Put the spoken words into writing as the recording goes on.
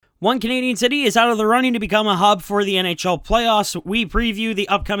One Canadian city is out of the running to become a hub for the NHL playoffs. We preview the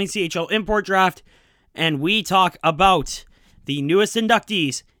upcoming CHL import draft, and we talk about the newest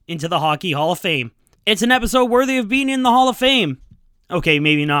inductees into the Hockey Hall of Fame. It's an episode worthy of being in the Hall of Fame. Okay,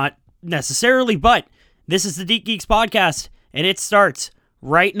 maybe not necessarily, but this is the Deep Geeks Podcast, and it starts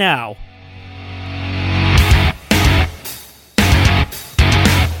right now.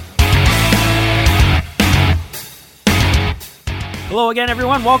 Hello again,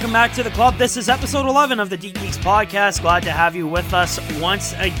 everyone. Welcome back to the club. This is episode 11 of the Deep Geeks Podcast. Glad to have you with us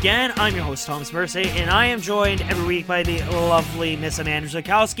once again. I'm your host, Thomas Mersey, and I am joined every week by the lovely Miss Amanda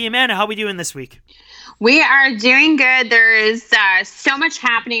Zakowski. Amanda, how are we doing this week? We are doing good. There is so much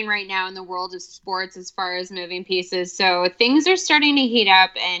happening right now in the world of sports as far as moving pieces. So things are starting to heat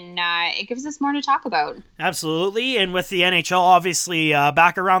up, and it gives us more to talk about. Absolutely. And with the NHL, obviously,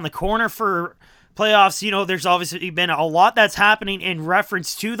 back around the corner for playoffs, there's obviously been a lot that's happening in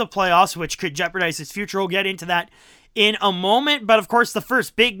reference to the playoffs, which could jeopardize its future. We'll get into that in a moment. But of course, the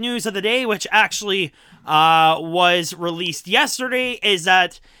first big news of the day, which actually was released yesterday, is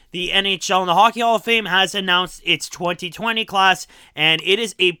that the NHL and the Hockey Hall of Fame has announced its 2020 class, and it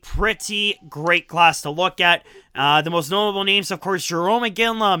is a pretty great class to look at. The most notable names, of course, Jarome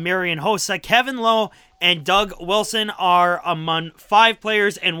Iginla, Marian Hossa, Kevin Lowe, and Doug Wilson are among 5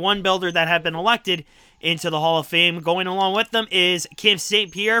 players and 1 builder that have been elected into the Hall of Fame. Going along with them is Kim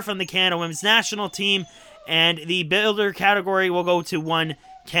St. Pierre from the Canada Women's National Team, and the builder category will go to one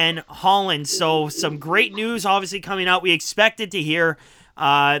Ken Holland. So some great news obviously coming out. We expected to hear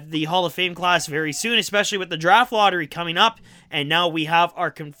the Hall of Fame class very soon, especially with the draft lottery coming up, and now we have our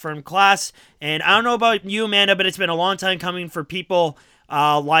confirmed class. And I don't know about you, Amanda, but it's been a long time coming for people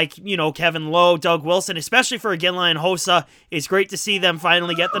like, Kevin Lowe, Doug Wilson, especially for Iginla and Hossa. It's great to see them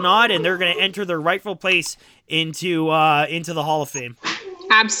finally get the nod, and they're going to enter their rightful place into the Hall of Fame.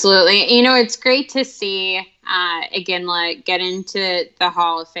 Absolutely. It's great to see Iginla get into the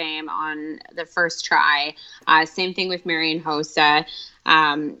Hall of Fame on the first try. Same thing with Marian Hossa.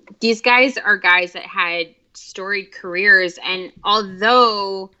 These guys are guys that had storied careers, and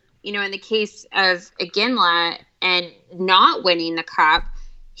although, in the case of Iginla and not winning the cup,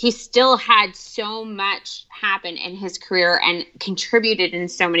 he still had so much happen in his career and contributed in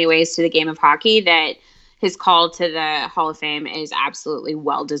so many ways to the game of hockey that his call to the Hall of Fame is absolutely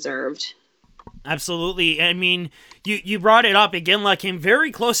well-deserved. Absolutely. I mean, you brought it up. Iginla came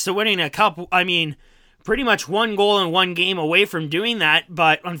very close to winning a cup. I mean, pretty much 1 goal in 1 game away from doing that,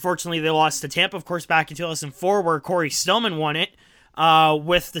 but unfortunately they lost to Tampa, of course, back in 2004, where Corey Stillman won it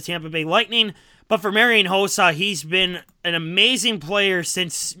with the Tampa Bay Lightning. But for Marian Hossa, he's been an amazing player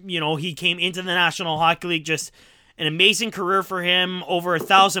since, he came into the National Hockey League. Just an amazing career for him, over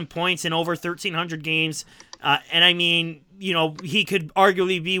 1,000 points in over 1,300 games. And I mean, he could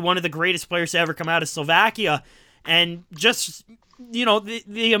arguably be one of the greatest players to ever come out of Slovakia. And just,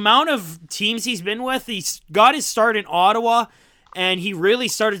 the amount of teams he's been with, he's got his start in Ottawa, and he really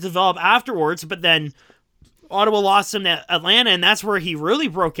started to develop afterwards. But then Ottawa lost him to Atlanta, and that's where he really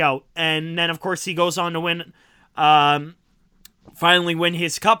broke out. And then, of course, he goes on to win, finally win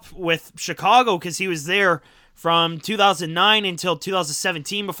his cup with Chicago, because he was there from 2009 until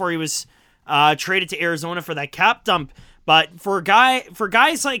 2017 before he was traded to Arizona for that cap dump. But for guys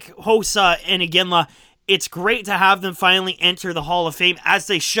like Hossa and Iginla, it's great to have them finally enter the Hall of Fame, as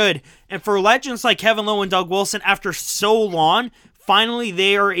they should. And for legends like Kevin Lowe and Doug Wilson, after so long, finally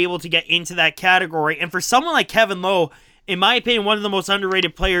they are able to get into that category. And for someone like Kevin Lowe, in my opinion, one of the most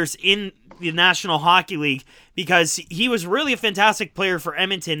underrated players in the National Hockey League, because he was really a fantastic player for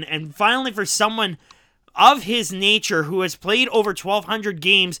Edmonton. And finally, for someone of his nature who has played over 1,200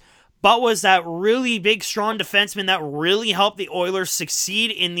 games, but was that really big, strong defenseman that really helped the Oilers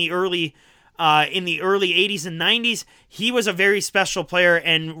succeed in the early 80s and 90s, he was a very special player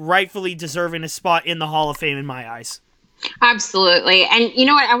and rightfully deserving a spot in the Hall of Fame in my eyes. Absolutely. And you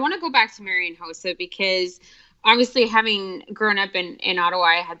know what? I want to go back to Marian Hossa, because obviously, having grown up in Ottawa,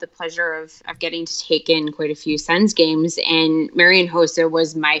 I had the pleasure of getting to take in quite a few Sens games, and Marian Hossa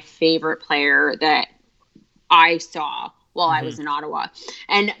was my favorite player that I saw while I was in Ottawa.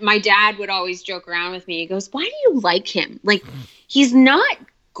 And my dad would always joke around with me. He goes, "Why do you like him? Like, he's not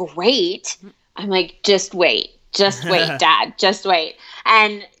great." I'm like, "Just wait. Just wait, Dad. Just wait."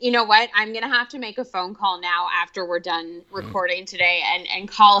 And you know what? I'm going to have to make a phone call now after we're done recording today and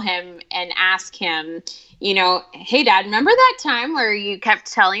call him and ask him, "Hey, Dad, remember that time where you kept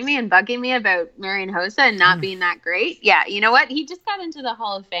telling me and bugging me about Marian Hossa and not being that great? Yeah, you know what? He just got into the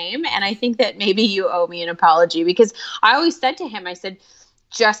Hall of Fame, and I think that maybe you owe me an apology." Because I always said to him, I said,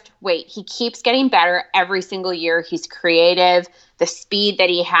 just wait. He keeps getting better every single year. He's creative. the speed that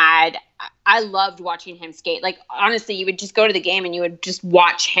he had. I loved watching him skate. Like, honestly, you would just go to the game and you would just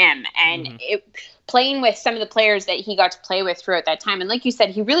watch him. And playing with some of the players that he got to play with throughout that time. And like you said,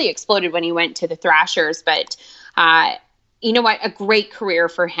 he really exploded when he went to the Thrashers. But you know what? A great career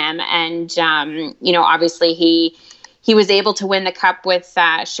for him. And, you know, obviously he was able to win the cup with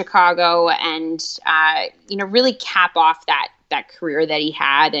Chicago and, you know, really cap off that career that he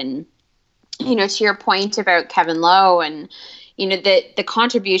had. And, you know, to your point about Kevin Lowe and, you know, the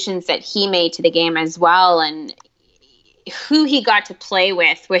contributions that he made to the game as well, and who he got to play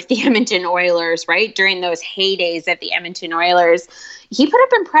with the Edmonton Oilers, right? During those heydays of the Edmonton Oilers, he put up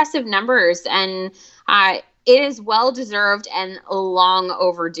impressive numbers, and it is well-deserved and long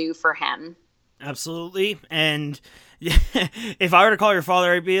overdue for him. Absolutely. And if I were to call your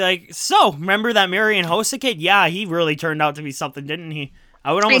father, I'd be like, so, remember that Marian Hossa kid? Yeah, he really turned out to be something, didn't he?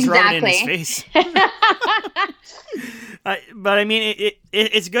 I would almost rub it in his face. But I mean,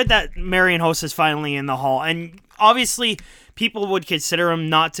 it's good that Marian Hossa is finally in the Hall. And obviously, people would consider him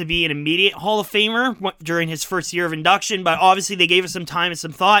not to be an immediate Hall of Famer during his first year of induction. But obviously, they gave us some time and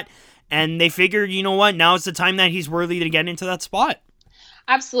some thought. And they figured, you know what, now is the time that he's worthy to get into that spot.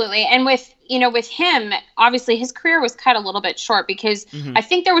 Absolutely. And with him, obviously his career was cut a little bit short because I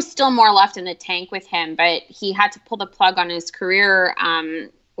think there was still more left in the tank with him, but he had to pull the plug on his career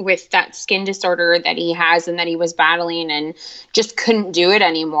with that skin disorder that he has and that he was battling, and just couldn't do it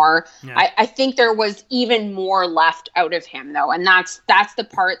anymore. Yeah. I think there was even more left out of him though. And that's the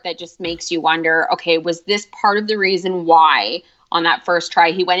part that just makes you wonder, okay, was this part of the reason why on that first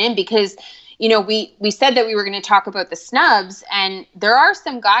try he went in? Because you know, we said that we were going to talk about the snubs, and there are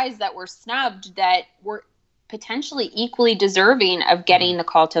some guys that were snubbed that were potentially equally deserving of getting the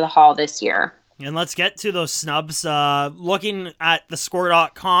call to the Hall this year. And let's get to those snubs. Looking at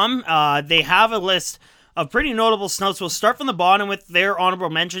thescore.com, they have a list of pretty notable snubs. We'll start from the bottom with their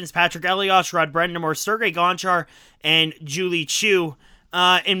honorable mentions: Patrick Elias, Rod Brind'Amour, Sergei Gonchar, and Julie Chu.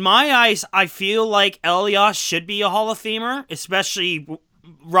 In my eyes, I feel like Elias should be a Hall of Famer, especially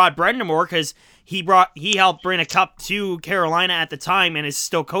Rod Brind'Amour, because he helped bring a cup to Carolina at the time and is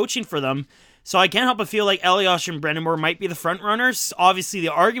still coaching for them. So I can't help but feel like Elias and Brind'Amour might be the front runners. Obviously,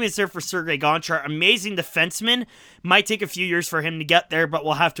 the argument's there for Sergei Gonchar, amazing defenseman. Might take a few years for him to get there, but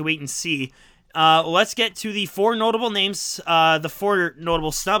we'll have to wait and see. Let's get to the four notable names, the four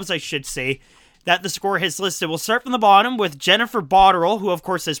notable snubs, I should say, that the score has listed. We'll start from the bottom with Jennifer Botterill, who of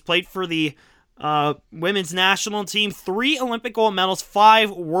course has played for the women's national team, 3 Olympic gold medals,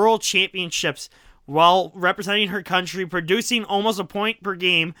 5 world championships, while representing her country, producing almost a point per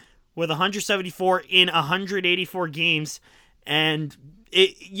game with 174 in 184 games. And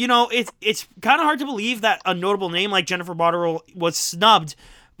it's kind of hard to believe that a notable name like Jennifer Botterill was snubbed,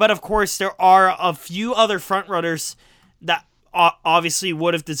 but of course there are a few other frontrunners that obviously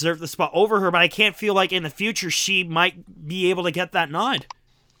would have deserved the spot over her, but I can't feel like in the future she might be able to get that nod.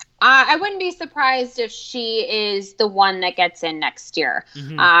 I wouldn't be surprised if she is the one that gets in next year.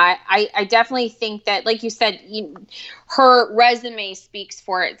 I definitely think that, like you said, her resume speaks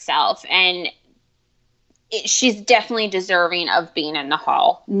for itself, and she's definitely deserving of being in the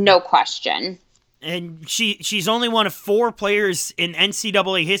Hall, no question. And she's only one of 4 players in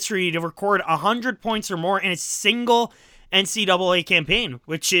NCAA history to record 100 points or more in a single NCAA campaign,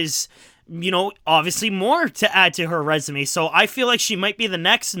 which is, obviously more to add to her resume. So I feel like she might be the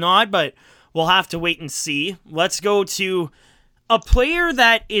next nod, but we'll have to wait and see. Let's go to a player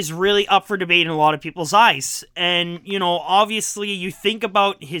that is really up for debate in a lot of people's eyes. And, obviously you think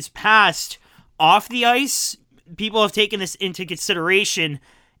about his past off the ice, people have taken this into consideration.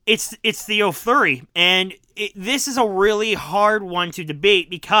 It's Theo Fleury. And this is a really hard one to debate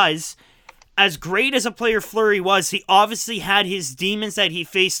because as great as a player Fleury was, he obviously had his demons that he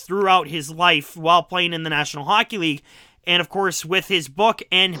faced throughout his life while playing in the National Hockey League. And of course, with his book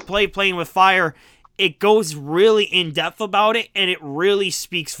and Playing with Fire, it goes really in depth about it, and it really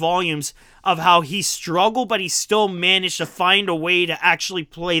speaks volumes of how he struggled, but he still managed to find a way to actually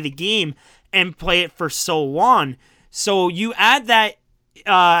play the game and play it for so long. So you add that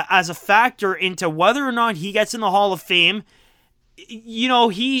as a factor into whether or not he gets in the Hall of Fame.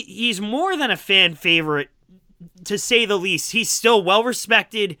 He's more than a fan favorite, to say the least. He's still well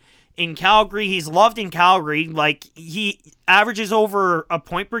respected in Calgary. He's loved in Calgary. Like, he averages over a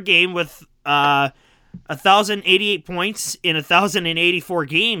point per game with 1,088 points in 1,084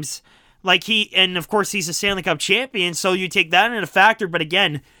 games. And of course he's a Stanley Cup champion, so you take that into factor. But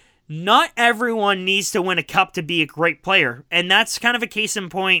again, not everyone needs to win a cup to be a great player. And that's kind of a case in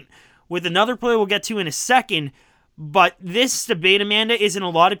point with another player we'll get to in a second. But this debate, Amanda, is in a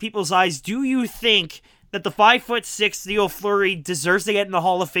lot of people's eyes. Do you think that the 5'6" Theo Fleury deserves to get in the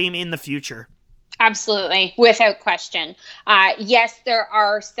Hall of Fame in the future? Absolutely, without question. Yes, there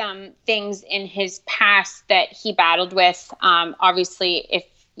are some things in his past that he battled with. Obviously, if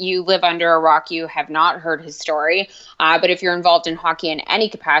you live under a rock, you have not heard his story. But if you're involved in hockey in any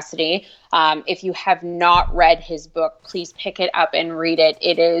capacity, if you have not read his book, please pick it up and read it.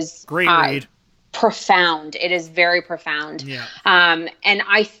 It is great read. Profound. It is very profound. Yeah. And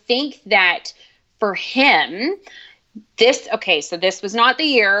I think that for him, this was not the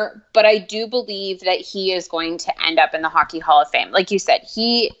year, but I do believe that he is going to end up in the Hockey Hall of Fame. Like you said,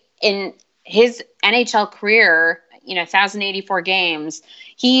 he, in his NHL career, 1,084 games,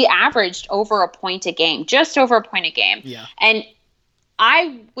 he averaged over a point a game, just over a point a game. Yeah. And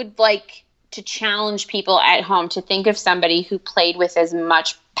I would like to challenge people at home to think of somebody who played with as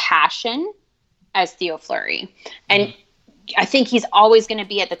much passion as Theo Fleury. And I think he's always going to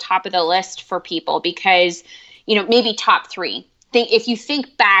be at the top of the list for people because, maybe top three. If you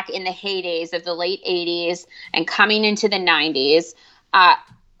think back in the heydays of the late 80s and coming into the 90s,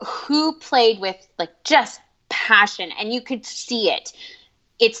 who played with just passion, and you could see it.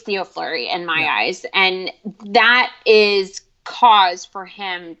 It's Theo Fleury in my eyes. And that is cause for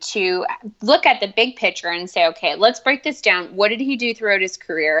him to look at the big picture and say, okay, let's break this down. What did he do throughout his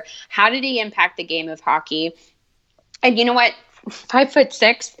career? How did he impact the game of hockey? And you know what?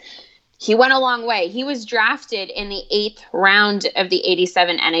 5'6", he went a long way. He was drafted in the 8th round of the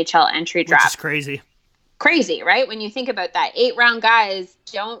 87 NHL entry draft. Which is crazy. Crazy, right? When you think about that, 8-round guys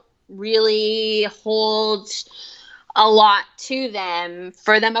don't really hold a lot to them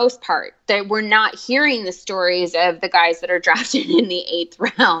for the most part. That we're not hearing the stories of the guys that are drafted in the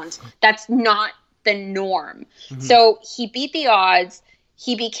 8th round. That's not the norm. Mm-hmm. So he beat the odds.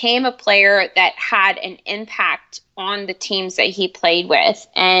 He became a player that had an impact on the teams that he played with.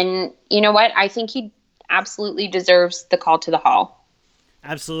 And you know what? I think he absolutely deserves the call to the Hall.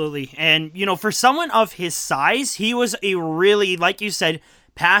 Absolutely. And, for someone of his size, he was a really, like you said,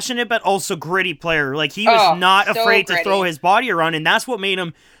 passionate but also gritty player. Like, he was not afraid to throw his body around, and that's what made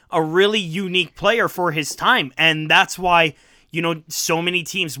him a really unique player for his time. And that's why, so many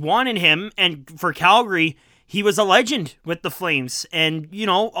teams wanted him. And for Calgary, he was a legend with the Flames. And,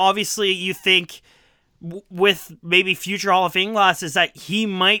 obviously you think with maybe future Hall of Fame glasses that he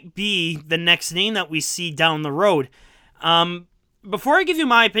might be the next name that we see down the road. Before I give you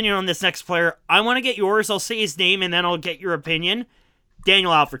my opinion on this next player, I want to get yours. I'll say his name and then I'll get your opinion.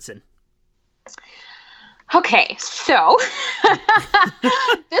 Daniel Alfredsson. Okay, so this one's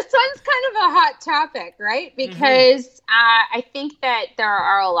kind of a hot topic, right? Because I think that there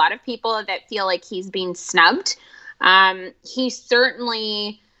are a lot of people that feel like he's being snubbed. He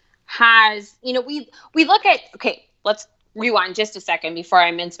certainly has, we look at, okay, let's rewind just a second before I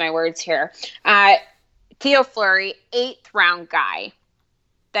mince my words here. Theo Fleury, 8th round guy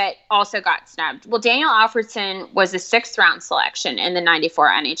that also got snubbed. Well, Daniel Alfredsson was a 6th round selection in the 94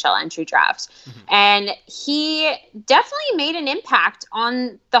 NHL entry draft. And he definitely made an impact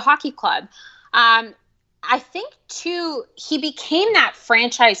on the hockey club. I think, too, he became that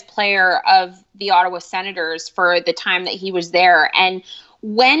franchise player of the Ottawa Senators for the time that he was there. And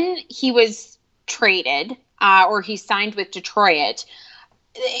when he was traded or he signed with Detroit,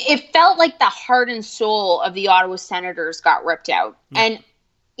 it felt like the heart and soul of the Ottawa Senators got ripped out. And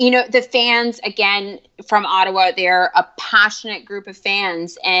the fans, again, from Ottawa, they're a passionate group of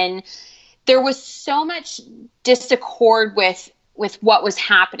fans. And there was so much disaccord with what was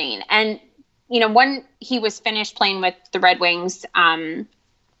happening. And, when he was finished playing with the Red Wings and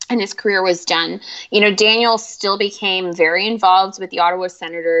his career was done, Daniel still became very involved with the Ottawa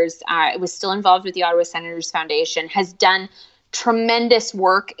Senators. Was still involved with the Ottawa Senators Foundation, has done tremendous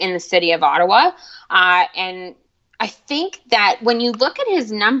work in the city of Ottawa. And I think that when you look at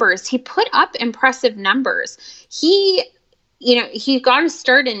his numbers, he put up impressive numbers. He got a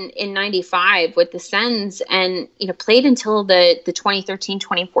start in 95 with the Sens and, played until the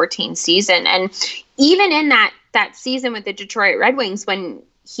 2013-2014 season. And even in that season with the Detroit Red Wings, when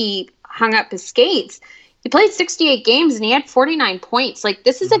he hung up his skates, he played 68 games and he had 49 points. Like,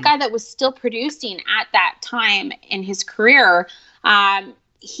 this is a guy that was still producing at that time in his career.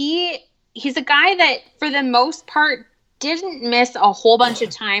 He's a guy that, for the most part, didn't miss a whole bunch of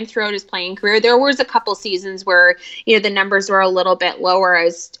time throughout his playing career. There was a couple seasons where, the numbers were a little bit lower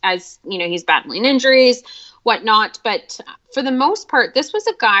as he's battling injuries, whatnot. But for the most part, this was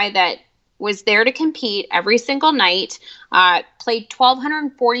a guy that was there to compete every single night, played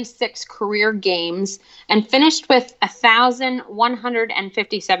 1,246 career games, and finished with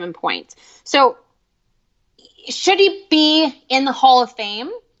 1,157 points. So should he be in the Hall of Fame?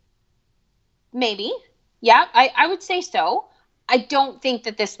 Maybe. Yeah, I would say so. I don't think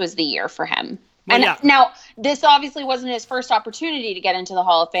that this was the year for him. Well, And yeah. now, this obviously wasn't his first opportunity to get into the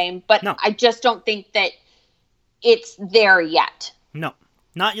Hall of Fame, but No. I just don't think that it's there yet. No,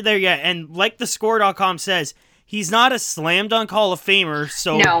 not there yet. And like the score.com says, he's not a slam dunk Hall of Famer,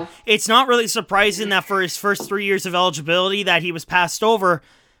 so No. it's not really surprising that for his first 3 years of eligibility that he was passed over,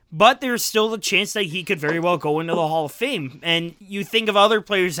 but there's still the chance that he could very well go into the Hall of Fame. And you think of other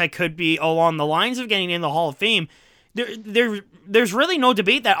players that could be along the lines of getting in the Hall of Fame, there's really no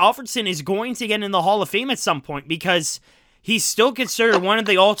debate that Alfredsson is going to get in the Hall of Fame at some point because he's still considered one of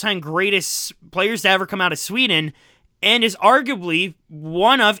the all-time greatest players to ever come out of Sweden and is arguably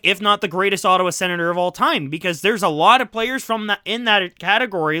one of, if not the greatest Ottawa Senator of all time, because there's a lot of players from that in that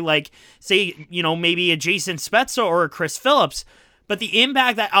category, like, say, maybe a Jason Spezza or a Chris Phillips. But the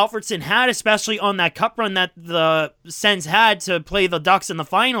impact that Alfredsson had, especially on that cup run that the Sens had to play the Ducks in the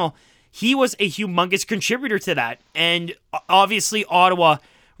final, he was a humongous contributor to that. And obviously Ottawa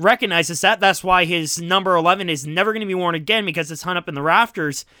recognizes that. That's why his number 11 is never going to be worn again because it's hung up in the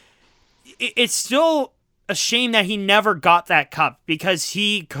rafters. It's still a shame that he never got that cup because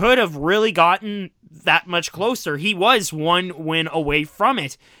he could have really gotten that much closer. He was one win away from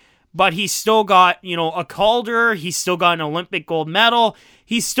it. But he's still got, a Calder. He's still got an Olympic gold medal.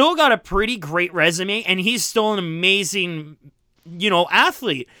 He's still got a pretty great resume, and he's still an amazing,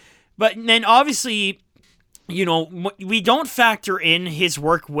 athlete. But then obviously, we don't factor in his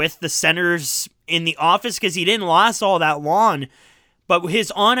work with the Senators in the office because he didn't last all that long. But his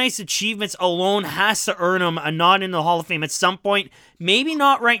on-ice achievements alone has to earn him a nod in the Hall of Fame at some point. Maybe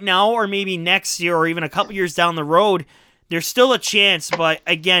not right now, or maybe next year, or even a couple years down the road. There's still a chance, but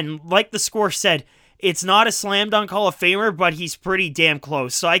again, like the score said, it's not a slam dunk Hall of Famer, but he's pretty damn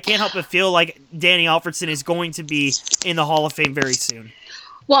close. So I can't help but feel like Danny Alfredsson is going to be in the Hall of Fame very soon.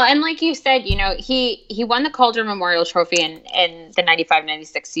 Well, and like you said, he won the Calder Memorial Trophy in the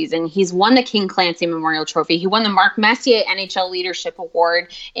 95-96 season. He's won the King Clancy Memorial Trophy. He won the Mark Messier NHL Leadership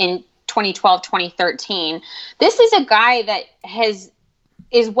Award in 2012-2013. This is a guy that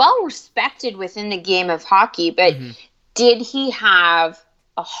is well respected within the game of hockey, but did he have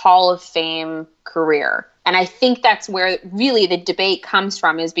a Hall of Fame career? And I think that's where really the debate comes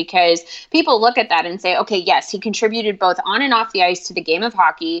from, is because people look at that and say, okay, yes, he contributed both on and off the ice to the game of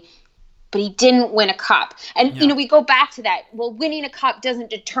hockey, but he didn't win a cup. And, we go back to that. Well, winning a cup doesn't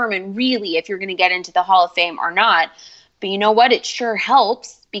determine really if you're going to get into the Hall of Fame or not. But you know what? It sure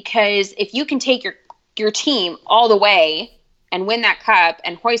helps, because if you can take your team all the way and win that cup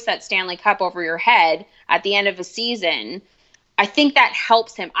and hoist that Stanley Cup over your head at the end of a season, I think that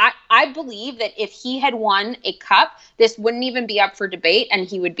helps him. I believe that if he had won a cup, this wouldn't even be up for debate and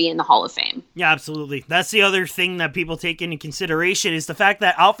he would be in the Hall of Fame. Yeah, absolutely. That's the other thing that people take into consideration is the fact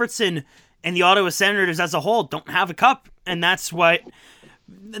that Alfredsson and the Ottawa Senators as a whole don't have a cup. And that's a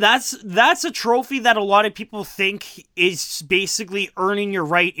trophy that a lot of people think is basically earning your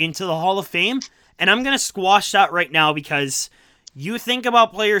right into the Hall of Fame. And I'm going to squash that right now, because you think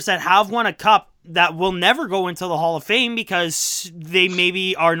about players that have won a cup that will never go into the Hall of Fame because they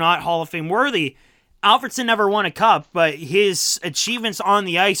maybe are not Hall of Fame worthy. Alfredsson never won a cup, but his achievements on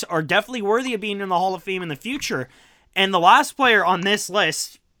the ice are definitely worthy of being in the Hall of Fame in the future. And the last player on this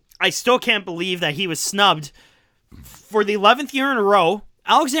list, I still can't believe that he was snubbed for the 11th year in a row.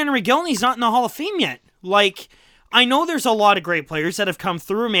 Alexander Mogilny's not in the Hall of Fame yet. Like, I know there's a lot of great players that have come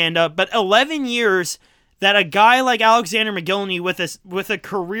through, Amanda, but 11 years that a guy like Alexander Mogilny, with a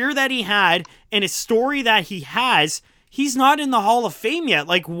career that he had and a story that he has, he's not in the Hall of Fame yet.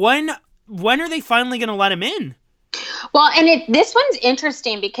 Like, when are they finally going to let him in? Well, and this one's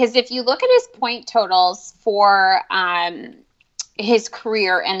interesting because if you look at his point totals for his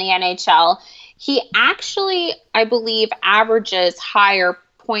career in the NHL, he actually, I believe, averages higher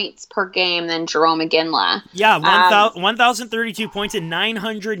points per game than Jarome Iginla. Yeah, 1,032 points in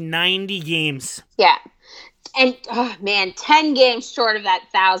 990 games. Yeah. And, 10 games short of that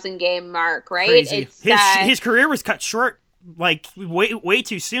 1,000-game mark, right? Crazy. His career was cut short, like, way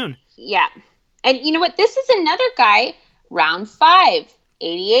too soon. Yeah. And you know what? This is another guy, round 5,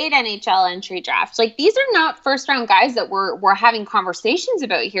 88 NHL entry draft. Like, these are not first-round guys that we're having conversations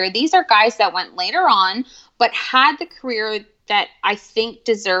about here. These are guys that went later on, but had the career that I think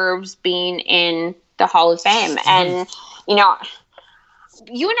deserves being in the Hall of Fame. And,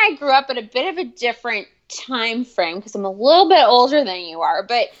 you and I grew up at a bit of a different time frame because I'm a little bit older than you are,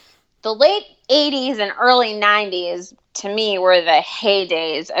 but the late 80s and early 90s to me were the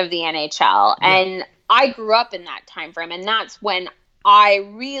heydays of the NHL. Yeah. And I grew up in that time frame, and that's when I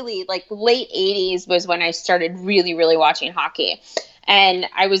really, late 80s was when I started really, really watching hockey. And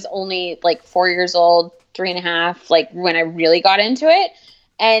I was only 4 years old, 3.5, like when I really got into it.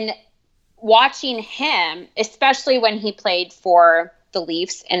 And watching him, especially when he played for the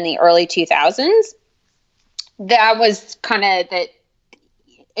Leafs in the early 2000s, that was kind of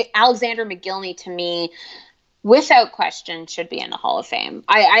Alexander Mogilny, to me, without question, should be in the Hall of Fame.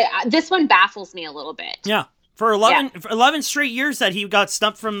 I this one baffles me a little bit. Yeah. For 11 straight years that he got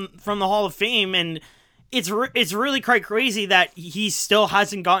stumped from the Hall of Fame, and it's really quite crazy that he still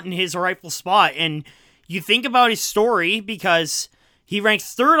hasn't gotten his rightful spot. And you think about his story, because he ranked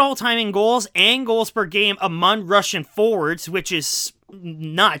third all-time in goals and goals per game among Russian forwards, which is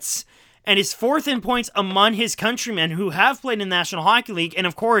nuts, and is fourth in points among his countrymen who have played in the National Hockey League. And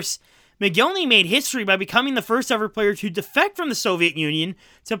of course, Mogilny made history by becoming the first ever player to defect from the Soviet Union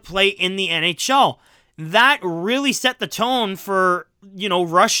to play in the NHL. That really set the tone for,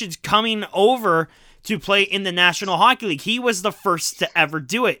 Russians coming over to play in the National Hockey League. He was the first to ever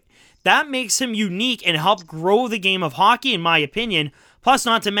do it. That makes him unique and helped grow the game of hockey, in my opinion. Plus,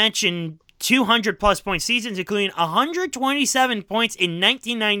 not to mention 200-plus point seasons, including 127 points in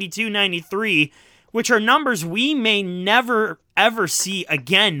 1992-93, which are numbers we may never, ever see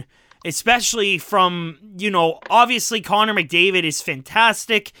again. Especially from, obviously Connor McDavid is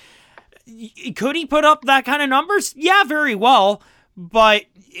fantastic. Could he put up that kind of numbers? Yeah, very well. But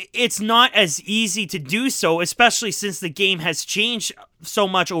it's not as easy to do so, especially since the game has changed so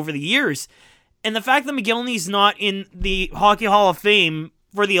much over the years. And the fact that Mogilny's not in the Hockey Hall of Fame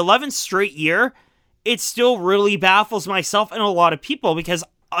for the 11th straight year, it still really baffles myself and a lot of people, because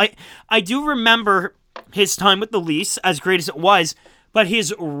I do remember his time with the Leafs, as great as it was, but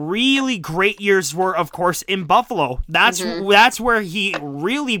his really great years were, of course, in Buffalo. That's where he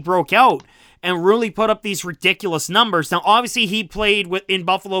really broke out and really put up these ridiculous numbers. Now, obviously, he played in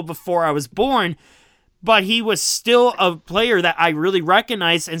Buffalo before I was born, but he was still a player that I really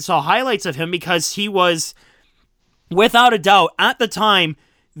recognized and saw highlights of him, because he was, without a doubt, at the time,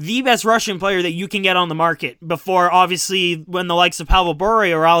 the best Russian player that you can get on the market. Before, obviously, when the likes of Pavel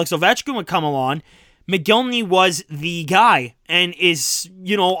Bure or Alex Ovechkin would come along, Mogilny was the guy, and is,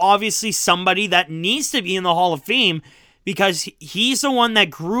 obviously somebody that needs to be in the Hall of Fame, because he's the one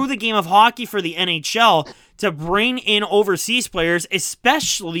that grew the game of hockey for the NHL to bring in overseas players,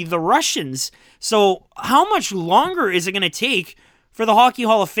 especially the Russians. So how much longer is it going to take for the Hockey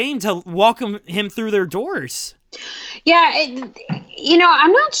Hall of Fame to welcome him through their doors? Yeah,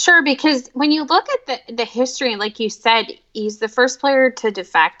 I'm not sure, because when you look at the history, like you said, he's the first player to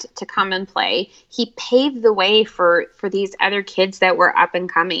defect, to come and play. He paved the way for these other kids that were up and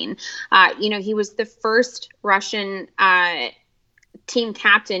coming. He was the first Russian team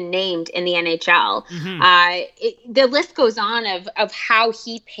captain named in the NHL. The list goes on of how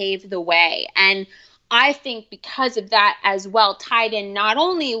he paved the way. And I think because of that as well, tied in not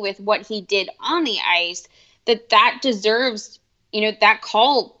only with what he did on the ice, that deserves, that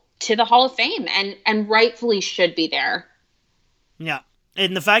call to the Hall of Fame, and rightfully should be there. Yeah.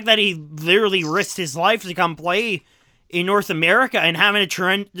 And the fact that he literally risked his life to come play in North America and having a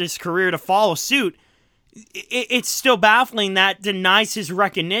tremendous career to follow suit, it's still baffling that denies his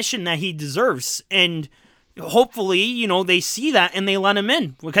recognition that he deserves. And hopefully, they see that and they let him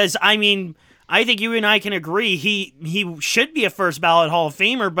in. Because, I think you and I can agree he should be a first ballot Hall of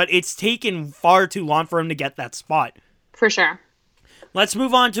Famer, but it's taken far too long for him to get that spot. For sure. Let's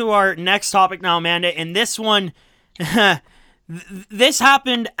move on to our next topic now, Amanda. And this one, this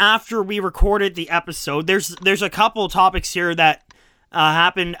happened after we recorded the episode. There's a couple topics here that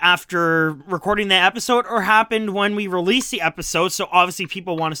happened after recording the episode, or happened when we released the episode. So obviously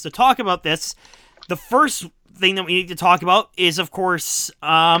people want us to talk about this. The first thing that we need to talk about is, of course,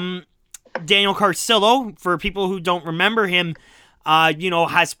 Daniel Carcillo. For people who don't remember him,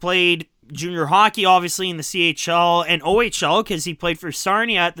 has played junior hockey, obviously, in the CHL and OHL, because he played for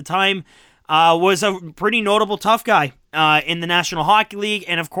Sarnia at the time, was a pretty notable tough guy in the National Hockey League.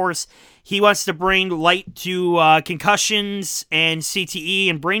 And, of course, he wants to bring light to concussions and CTE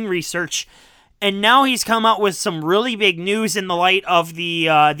and brain research. And now he's come out with some really big news in the light of the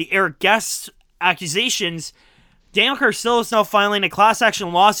Eric Guest accusations. Daniel Carcillo is now filing a class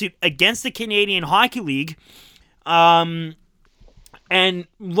action lawsuit against the Canadian Hockey League. And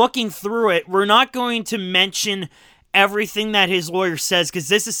looking through it, we're not going to mention everything that his lawyer says, because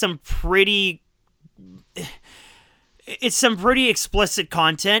this is some pretty explicit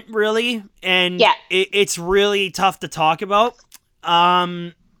content, really. And yeah, it's really tough to talk about.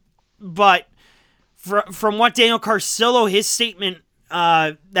 But from what Daniel Carcillo, his statement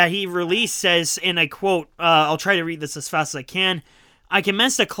that he released says, and I quote, I'll try to read this as fast as I can. "I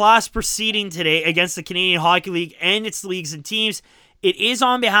commenced a class proceeding today against the Canadian Hockey League and its leagues and teams It is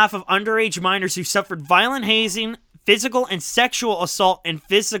on behalf of underage minors who suffered violent hazing, physical and sexual assault, and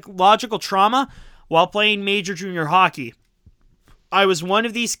physiological trauma while playing major junior hockey. I was one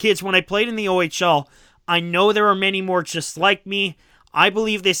of these kids when I played in the OHL. I know there are many more just like me. I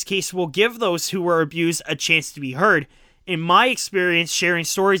believe this case will give those who were abused a chance to be heard. In my experience, sharing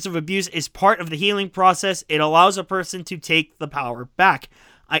stories of abuse is part of the healing process. It allows a person to take the power back.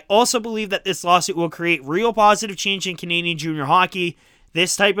 I also believe that this lawsuit will create real positive change in Canadian junior hockey.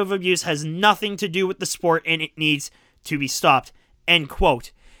 This type of abuse has nothing to do with the sport and it needs to be stopped. End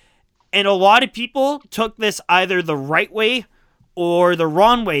quote. And a lot of people took this either the right way or the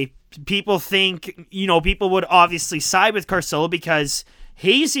wrong way. People think, people would obviously side with Carcillo because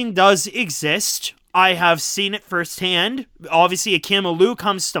hazing does exist. I have seen it firsthand. Obviously, Akim Aliu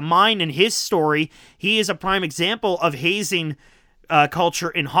comes to mind in his story. He is a prime example of hazing culture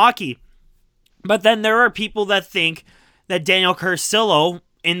in hockey. But then there are people that think that Daniel Carcillo,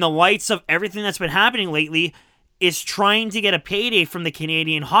 in the lights of everything that's been happening lately, is trying to get a payday from the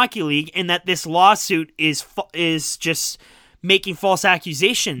Canadian Hockey League, and that this lawsuit is just making false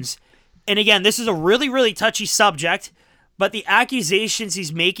accusations. And again, this is a really, really touchy subject, but the accusations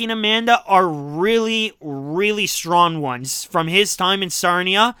he's making, Amanda, are really, really strong ones from his time in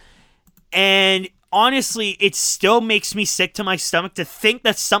Sarnia. And honestly, it still makes me sick to my stomach to think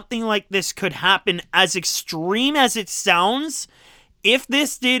that something like this could happen. As extreme as it sounds, if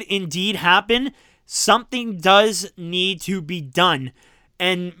this did indeed happen, something does need to be done.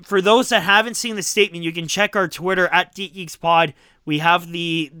 And for those that haven't seen the statement, you can check our Twitter at DeepGeeksPod. We have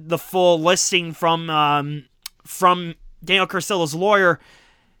the full listing from Daniel Carcillo's lawyer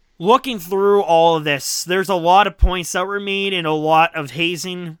looking through all of this. There's a lot of points that were made and a lot of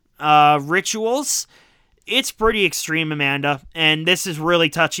hazing rituals. It's pretty extreme, Amanda, and this is really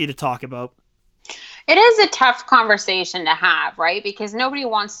touchy to talk about. It is a tough conversation to have, right? Because nobody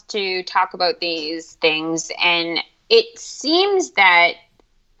wants to talk about these things, and it seems that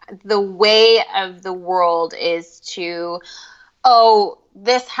the way of the world is to,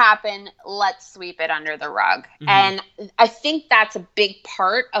 this happened, let's sweep it under the rug. Mm-hmm. And I think that's a big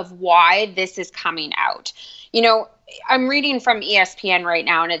part of why this is coming out. I'm reading from ESPN right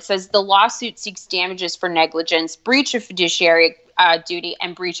now, and it says the lawsuit seeks damages for negligence, breach of fiduciary duty,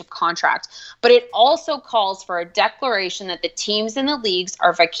 and breach of contract. But it also calls for a declaration that the teams and the leagues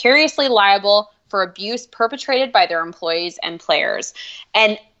are vicariously liable for abuse perpetrated by their employees and players.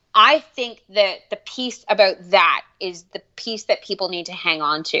 And I think that the piece about that is the piece that people need to hang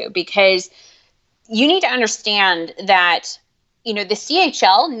on to, because you need to understand that, the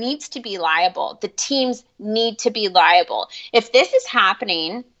CHL needs to be liable. The teams need to be liable. If this is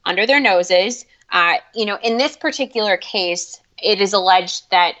happening under their noses, in this particular case, it is alleged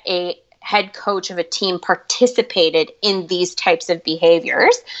that a head coach of a team participated in these types of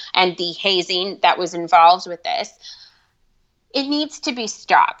behaviors and the hazing that was involved with this. It needs to be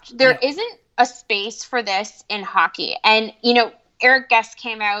stopped. There isn't a space for this in hockey. And, Eric Guest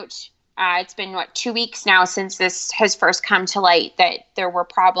came out, it's been, 2 weeks now since this has first come to light, that there were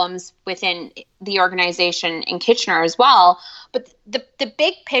problems within the organization in Kitchener as well. But the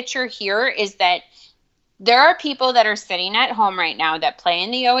big picture here is that there are people that are sitting at home right now that play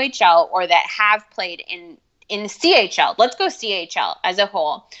in the OHL or that have played in the CHL. Let's go CHL as a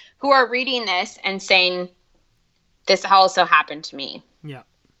whole, who are reading this and saying, this also happened to me. Yeah.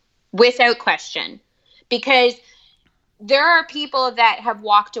 Without question. Because there are people that have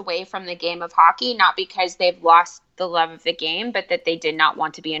walked away from the game of hockey, not because they've lost the love of the game, but that they did not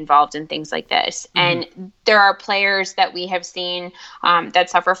want to be involved in things like this. Mm-hmm. And there are players that we have seen that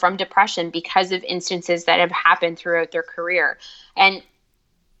suffer from depression because of instances that have happened throughout their career. And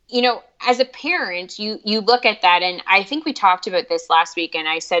as a parent, you look at that, and I think we talked about this last week, and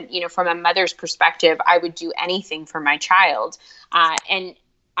I said, from a mother's perspective, I would do anything for my child. And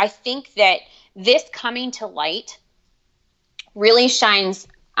I think that this coming to light really shines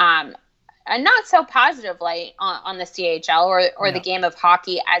a not so positive light on the CHL or the game of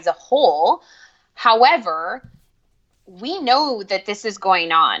hockey as a whole. However, we know that this is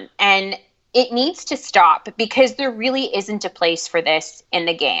going on, and it needs to stop because there really isn't a place for this in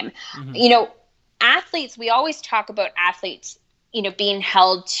the game. Mm-hmm. Athletes, we always talk about athletes, being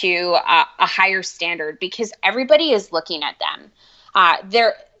held to a higher standard because everybody is looking at them.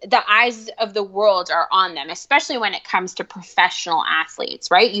 The eyes of the world are on them, especially when it comes to professional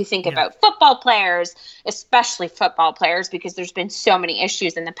athletes, right? You think about football players, especially football players, because there's been so many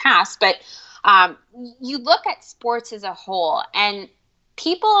issues in the past. But you look at sports as a whole, and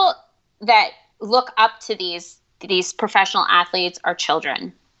people that look up to these professional athletes are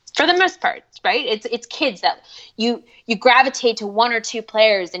children. for the most part, right? It's kids that you gravitate to one or two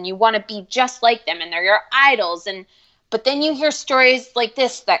players and you want to be just like them and they're your idols. But then you hear stories like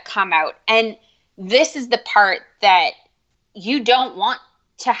this that come out, and this is the part that you don't want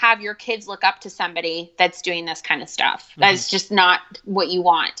to have your kids look up to somebody that's doing this kind of stuff. Mm-hmm. That's just not what you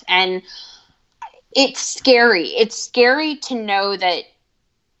want. And it's scary. It's scary to know that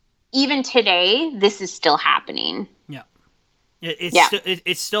even today, this is still happening. Yeah.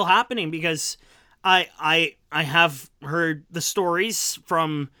 It's still happening because I have heard the stories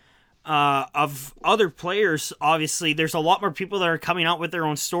from of other players. Obviously, there's a lot more people that are coming out with their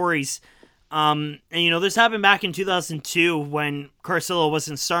own stories. And this happened back in 2002 when Carcillo was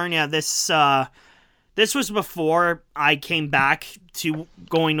in Sarnia. This was before I came back to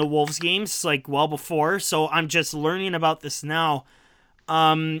going to Wolves games, like well before. So I'm just learning about this now.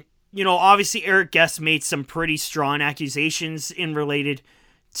 Obviously Eric Guest made some pretty strong accusations in related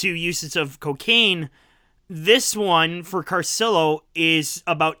to usage of cocaine. This one for Carcillo is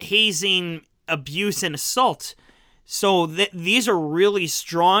about hazing, abuse, and assault. So these are really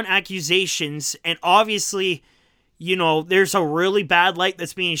strong accusations, and obviously, there's a really bad light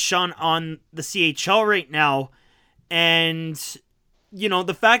that's being shone on the CHL right now, and,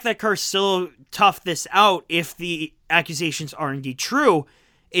 the fact that Carcillo toughed this out, if the accusations are indeed true,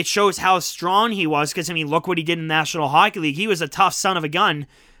 it shows how strong he was, because, look what he did in the National Hockey League. He was a tough son of a gun.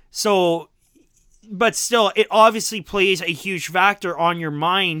 So, but still, it obviously plays a huge factor on your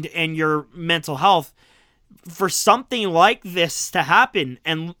mind and your mental health for something like this to happen.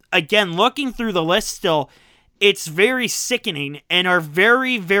 And again, looking through the list still, it's very sickening and are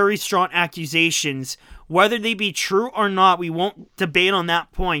very, very strong accusations. Whether they be true or not, we won't debate on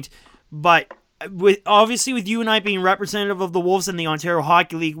that point. But with you and I being representative of the Wolves in the Ontario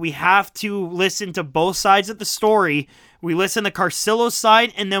Hockey League, we have to listen to both sides of the story. We listen to Carcillo's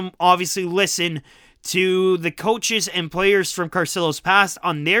side, and then obviously listen to the coaches and players from Carcillo's past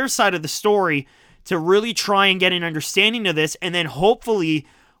on their side of the story to really try and get an understanding of this. And then hopefully,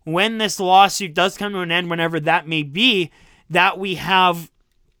 when this lawsuit does come to an end, whenever that may be, that we have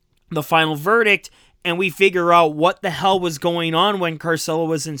the final verdict and we figure out what the hell was going on when Carcillo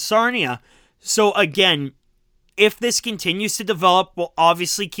was in Sarnia. So again, if this continues to develop, we'll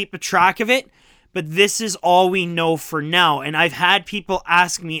obviously keep a track of it, but this is all we know for now. And I've had people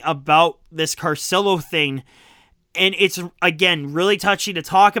ask me about this Carcillo thing, and it's, again, really touchy to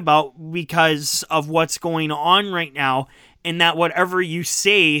talk about because of what's going on right now, and that whatever you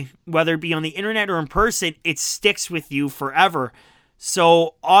say, whether it be on the internet or in person, it sticks with you forever.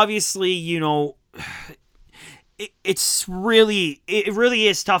 So obviously, it really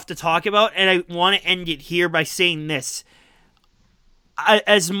is tough to talk about, and I want to end it here by saying this.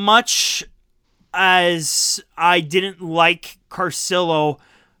 As much as I didn't like Carcillo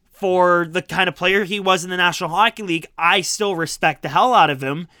for the kind of player he was in the National Hockey League, I still respect the hell out of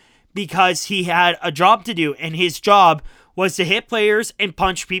him because he had a job to do, and his job was to hit players and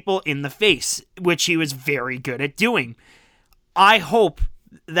punch people in the face, which he was very good at doing. I hope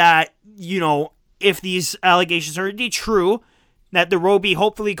that, if these allegations are indeed true, that there will be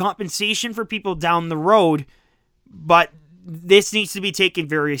hopefully compensation for people down the road, but this needs to be taken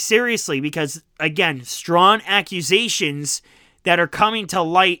very seriously because, again, strong accusations that are coming to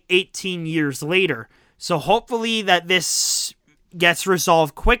light 18 years later. So hopefully that this gets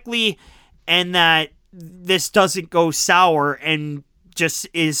resolved quickly and that this doesn't go sour and just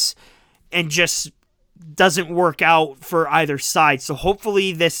doesn't work out for either side. So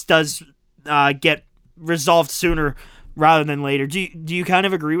hopefully this does get resolved sooner rather than later. Do you kind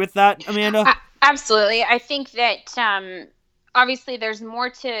of agree with that, Amanda? Absolutely. I think that obviously there's more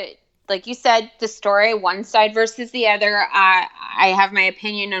to, like you said, the story, one side versus the other. I have my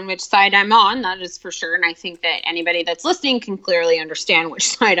opinion on which side I'm on, that is for sure. And I think that anybody that's listening can clearly understand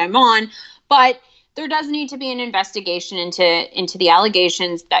which side I'm on. But there does need to be an investigation into the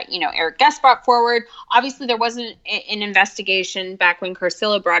allegations that, Eric Guest brought forward. Obviously, there wasn't an investigation back when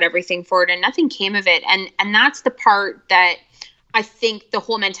Carcillo brought everything forward, and nothing came of it. And that's the part that I think the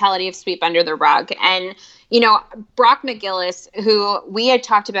whole mentality of sweep under the rug. And, Brock McGillis, who we had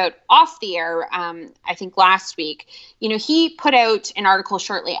talked about off the air, I think last week, he put out an article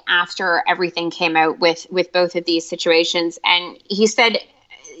shortly after everything came out with both of these situations. And he said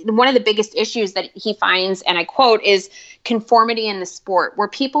one of the biggest issues that he finds, and I quote, is conformity in the sport, where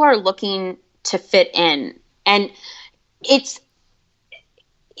people are looking to fit in. And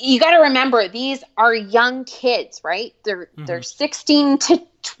you got to remember, these are young kids, right? They're 16 to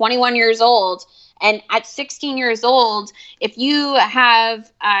 21 years old, And at 16 years old, if you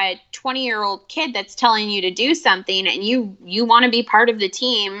have a 20-year-old kid that's telling you to do something and you want to be part of the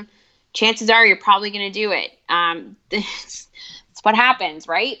team, chances are you're probably going to do it. It's what happens,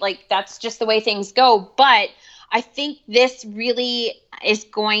 right? Like, that's just the way things go. But I think this really is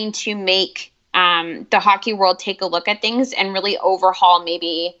going to make the hockey world take a look at things and really overhaul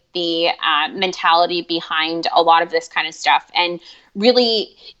maybe the mentality behind a lot of this kind of stuff, and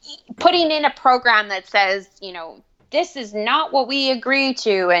really putting in a program that says, this is not what we agree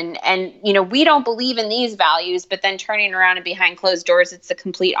to, and we don't believe in these values, but then turning around and behind closed doors, it's the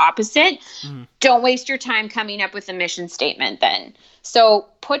complete opposite. Don't waste your time coming up with a mission statement then. So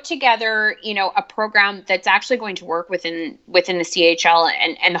put together, a program that's actually going to work within the CHL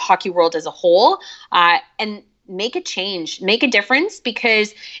and the hockey world as a whole, and make a change, make a difference,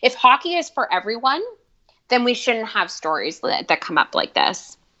 because if hockey is for everyone, then we shouldn't have stories that come up like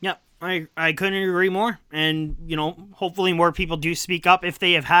this. Yep, I couldn't agree more. And, hopefully more people do speak up if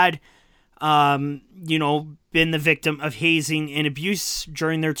they have had, been the victim of hazing and abuse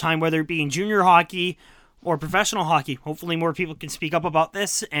during their time, whether it be in junior hockey or professional hockey. Hopefully more people can speak up about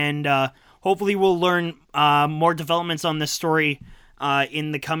this, and hopefully we'll learn more developments on this story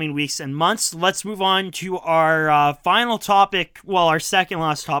in the coming weeks and months. Let's move on to our final topic, our second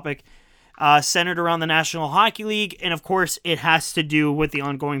last topic, centered around the National Hockey League, and of course it has to do with the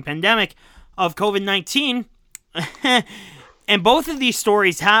ongoing pandemic of COVID-19. And both of these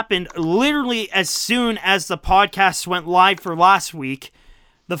stories happened literally as soon as the podcast went live for last week.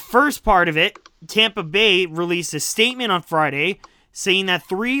 The first part of it, Tampa Bay released a statement on Friday saying that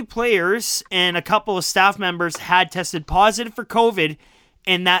 3 players and a couple of staff members had tested positive for COVID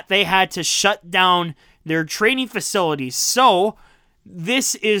and that they had to shut down their training facilities. So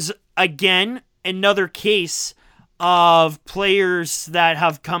this is, again, another case of players that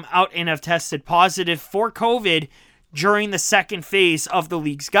have come out and have tested positive for COVID during the second phase of the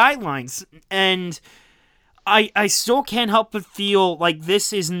league's guidelines. And I still can't help but feel like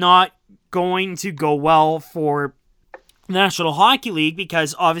this is not going to go well for National Hockey League,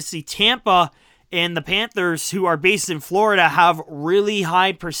 because obviously Tampa and the Panthers, who are based in Florida, have really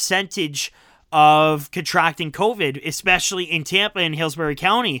high percentage of contracting COVID, especially in Tampa and Hillsbury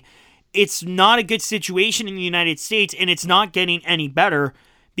County. It's not a good situation in the United States, and it's not getting any better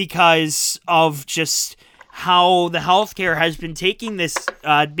because of just how the healthcare has been taking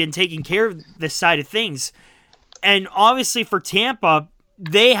care of this side of things. And obviously for Tampa,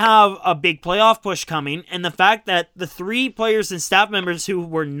 they have a big playoff push coming, and the fact that the 3 players and staff members who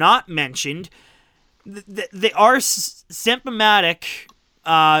were not mentioned, they are symptomatic,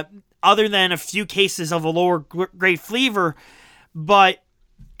 other than a few cases of a lower grade fever, but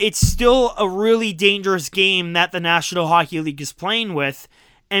it's still a really dangerous game that the National Hockey League is playing with.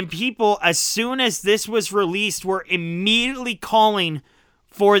 And people, as soon as this was released, were immediately calling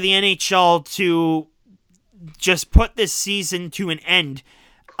for the NHL to just put this season to an end.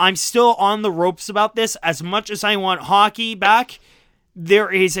 I'm still on the ropes about this. As much as I want hockey back,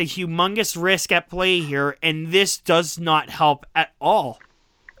 there is a humongous risk at play here, and this does not help at all.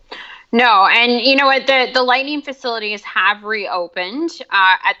 No, and you know what? The Lightning facilities have reopened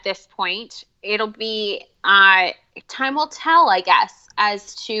at this point. It'll be time will tell, I guess,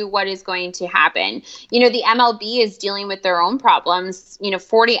 as to what is going to happen. The MLB is dealing with their own problems.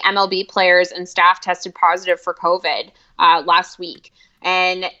 40 MLB players and staff tested positive for COVID last week.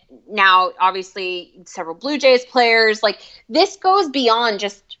 And now, obviously, several Blue Jays players. Like, this goes beyond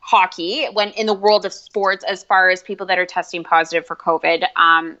just hockey when in the world of sports, as far as people that are testing positive for COVID.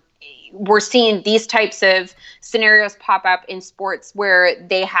 We're seeing these types of scenarios pop up in sports where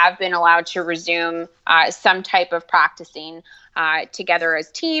they have been allowed to resume some type of practicing together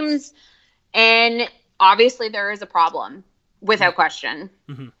as teams. And obviously there is a problem, without question.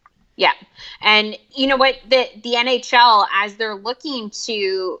 Mm-hmm. Yeah. And you know what? The NHL, as they're looking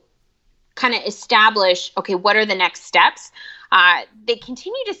to kind of establish, okay, what are the next steps? They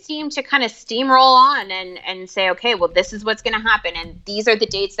continue to seem to kind of steamroll on and say, okay, well, this is what's going to happen. And these are the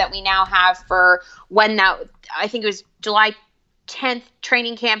dates that we now have for when that, I think it was July 10th,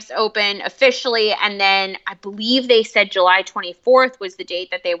 training camps open officially. And then I believe they said July 24th was the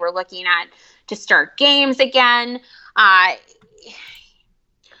date that they were looking at to start games again.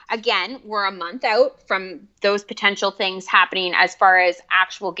 Again, we're a month out from those potential things happening as far as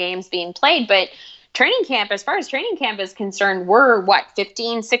actual games being played. But training camp, as far as training camp is concerned, we're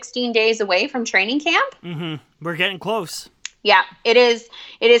 15, 16 days away from training camp? Mm-hmm. We're getting close. Yeah, it is.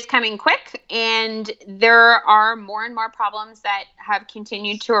 It is coming quick, and there are more and more problems that have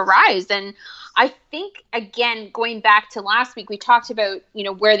continued to arise. And I think, again, going back to last week, we talked about,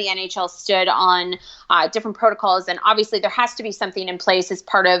 where the NHL stood on different protocols, and obviously there has to be something in place as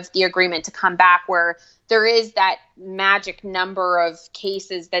part of the agreement to come back where there is that magic number of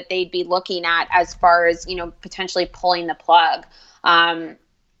cases that they'd be looking at as far as, potentially pulling the plug.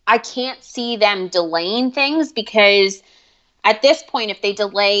 I can't see them delaying things because at this point, if they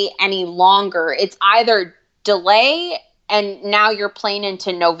delay any longer, it's either delay and now you're playing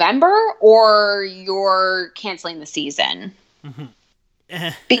into November or you're canceling the season.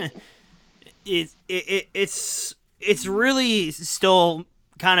 Mm-hmm. It's really still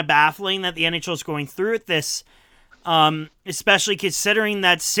kind of baffling that the NHL is going through with this, especially considering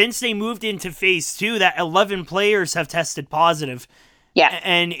that since they moved into phase 2, that 11 players have tested positive. Yeah.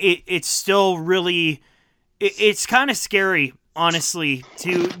 And it's still really... It's kind of scary, honestly,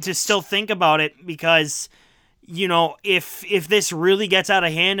 to still think about it because, if this really gets out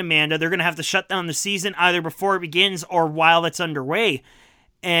of hand, Amanda, they're going to have to shut down the season either before it begins or while it's underway.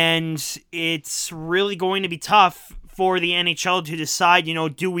 And it's really going to be tough for the NHL to decide,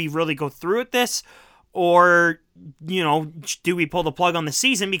 do we really go through with this or, do we pull the plug on the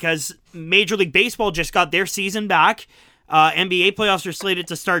season because Major League Baseball just got their season back. NBA playoffs are slated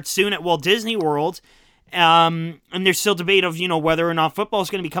to start soon at Walt Disney World. And there's still debate of, whether or not football is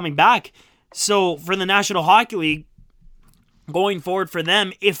going to be coming back. So for the National Hockey League, going forward for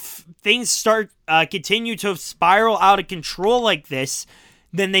them, if things continue to spiral out of control like this,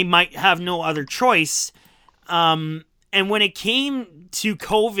 then they might have no other choice. And when it came to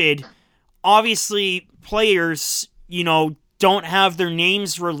COVID, obviously players, don't have their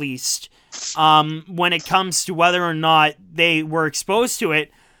names released when it comes to whether or not they were exposed to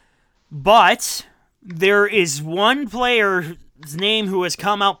it. But there is one player's name who has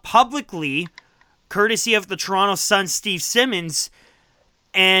come out publicly, courtesy of the Toronto Sun, Steve Simmons,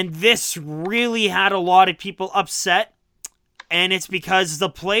 and this really had a lot of people upset, and it's because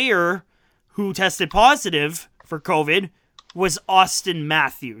the player who tested positive for COVID was Auston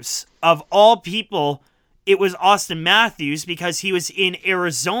Matthews. Of all people, it was Auston Matthews because he was in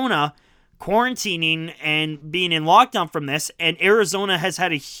Arizona quarantining and being in lockdown from this, and Arizona has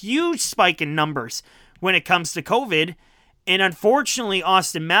had a huge spike in numbers when it comes to COVID, and unfortunately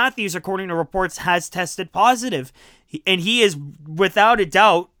Auston Matthews, according to reports, has tested positive, and he is without a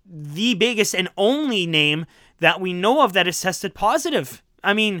doubt the biggest and only name that we know of that has tested positive.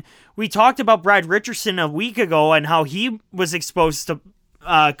 I mean, we talked about Brad Richardson a week ago and how he was exposed to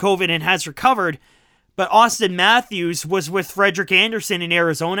COVID and has recovered. But Auston Matthews was with Frederik Andersen in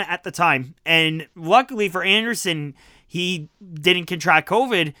Arizona at the time. And luckily for Andersen, he didn't contract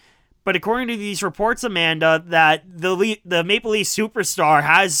COVID. But according to these reports, Amanda, that the Maple Leaf superstar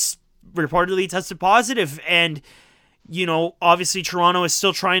has reportedly tested positive. And, obviously Toronto is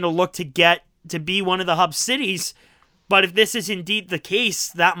still trying to look to get to be one of the hub cities. But if this is indeed the case,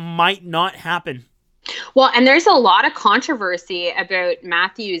 that might not happen. Well, and there's a lot of controversy about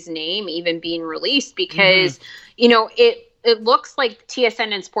Matthews' name even being released because, it looks like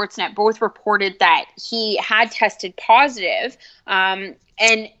TSN and Sportsnet both reported that he had tested positive.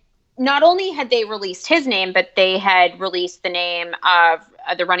 And not only had they released his name, but they had released the name of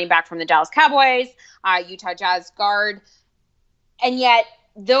the running back from the Dallas Cowboys, Utah Jazz guard. And yet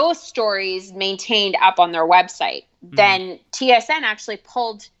those stories maintained up on their website. Mm-hmm. Then TSN actually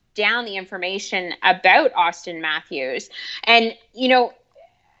pulled down the information about Auston Matthews. And,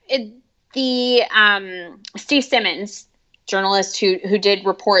 Steve Simmons, journalist who did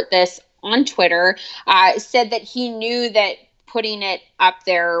report this on Twitter, said that he knew that putting it up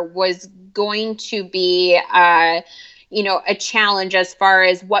there was going to be, a challenge as far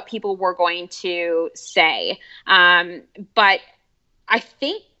as what people were going to say. But I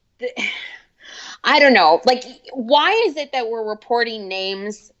think I don't know, why is it that we're reporting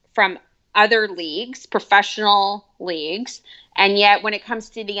names from other leagues, professional leagues, and yet when it comes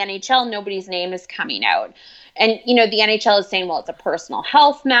to the NHL, nobody's name is coming out? And, the NHL is saying, well, it's a personal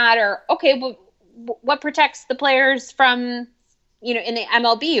health matter. Okay, well, what protects the players from, in the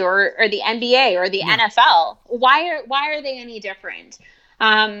MLB or the NBA or the NFL? Why are they any different?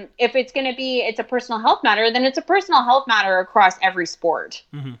 If it's going to be, it's a personal health matter, then it's a personal health matter across every sport.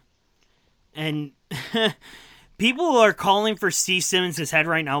 Mm-hmm. And people are calling for Steve Simmons' head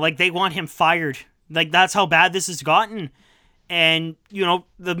right now. They want him fired. That's how bad this has gotten. And,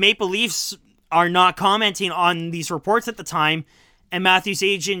 the Maple Leafs are not commenting on these reports at the time. And Matthews'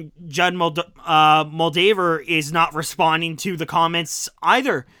 agent, Judd Moldaver, is not responding to the comments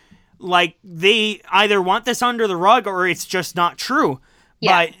either. like they either want this under the rug or it's just not true.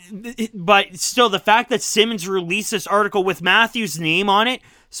 Yeah. But still, the fact that Simmons released this article with Matthews' name on it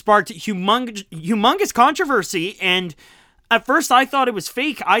sparked humongous controversy. And at first, I thought it was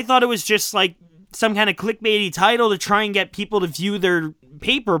fake. I thought it was just like some kind of clickbaity title to try and get people to view their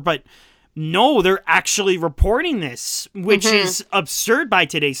paper. But no, they're actually reporting this, which is absurd by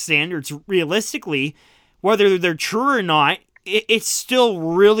today's standards. Realistically, whether they're true or not, it's still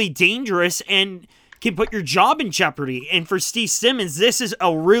really dangerous and can put your job in jeopardy. And for Steve Simmons, this is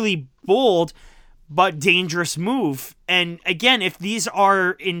a really bold but dangerous move. And again, if these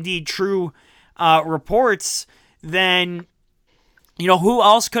are indeed true reports, then, you know, who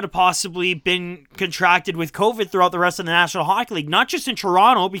else could have possibly been contracted with COVID throughout the rest of the National Hockey League? Not just in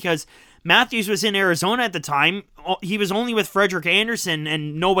Toronto, because Matthews was in Arizona at the time. He was only with Frederik Andersen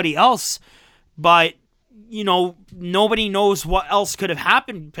and nobody else. But, you know, nobody knows what else could have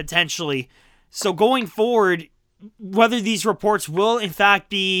happened potentially. So going forward, whether these reports will in fact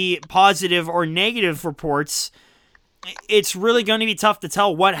be positive or negative reports, it's really going to be tough to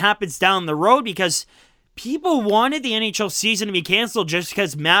tell what happens down the road, because people wanted the NHL season to be canceled just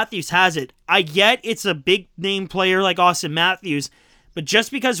because Matthews has it. I get it's a big name player like Austin Matthews, but just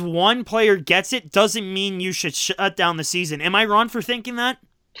because one player gets it doesn't mean you should shut down the season. Am I wrong for thinking that?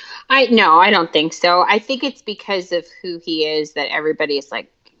 No, I don't think so. I think it's because of who he is that everybody's like,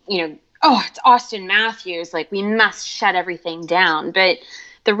 you know, oh, it's Austin Matthews, like we must shut everything down. But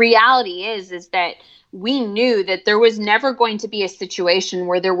the reality is that we knew that there was never going to be a situation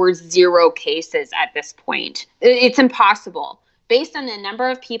where there were 0 cases at this point. It's impossible. Based on the number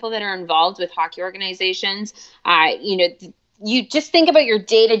of people that are involved with hockey organizations, you know, you just think about your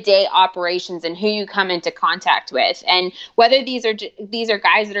day-to-day operations and who you come into contact with, and whether these are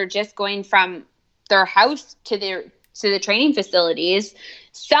guys that are just going from their house to the training facilities.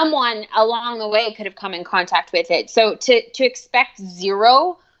 Someone along the way could have come in contact with it. So to expect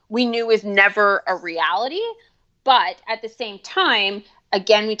 0, we knew was never a reality. But at the same time,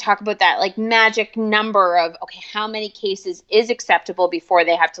 again, we talk about that like magic number of, okay, how many cases is acceptable before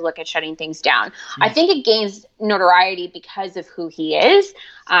they have to look at shutting things down? Mm-hmm. I think it gains notoriety because of who he is.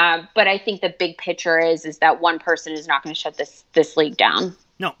 But I think the big picture is that one person is not going to shut this league down.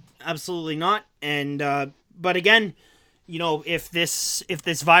 No, absolutely not. And, but again, you know, if this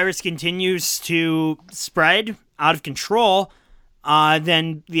virus continues to spread out of control,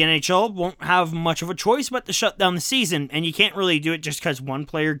 then the NHL won't have much of a choice but to shut down the season. And you can't really do it just because one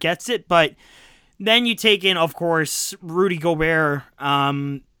player gets it. But then you take in, of course, Rudy Gobert,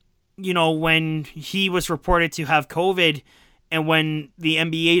 you know, when he was reported to have COVID and when the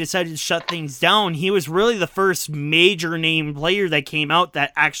NBA decided to shut things down, he was really the first major name player that came out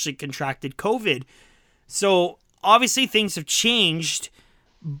that actually contracted COVID. So obviously things have changed,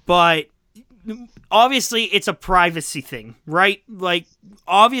 but obviously it's a privacy thing, right? Like,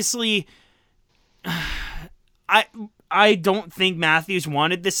 obviously, I don't think Matthews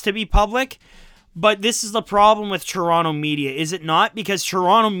wanted this to be public, but this is the problem with Toronto media, is it not? Because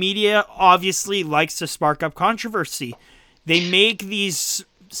Toronto media obviously likes to spark up controversy. They make these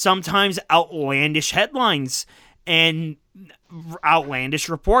sometimes outlandish headlines and outlandish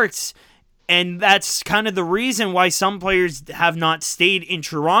reports. And that's kind of the reason why some players have not stayed in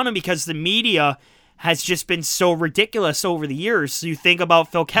Toronto, because the media has just been so ridiculous over the years. So you think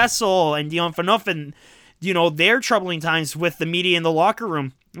about Phil Kessel and Dion Phaneuf and, you know, their troubling times with the media in the locker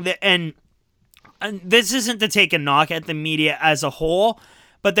room. And this isn't to take a knock at the media as a whole,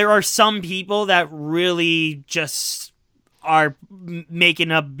 but there are some people that really just are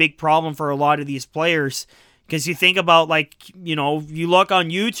making a big problem for a lot of these players. Because you think about, like, you know, you look on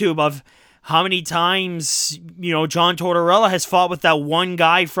YouTube of how many times, you know, John Tortorella has fought with that one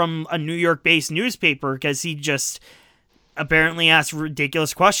guy from a New York-based newspaper because he just apparently asked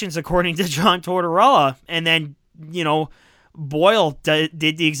ridiculous questions, according to John Tortorella. And then, you know, Boyle did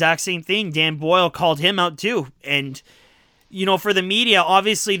the exact same thing. Dan Boyle called him out too. And, you know, for the media,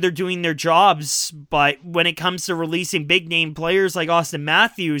 obviously they're doing their jobs, but when it comes to releasing big-name players like Austin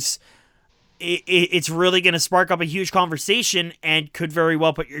Matthews, it's really going to spark up a huge conversation and could very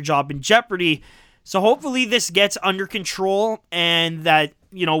well put your job in jeopardy. So hopefully this gets under control and that,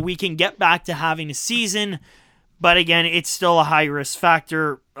 you know, we can get back to having a season. But again, it's still a high risk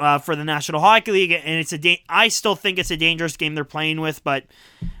factor for the National Hockey League, and I still think it's a dangerous game they're playing with. But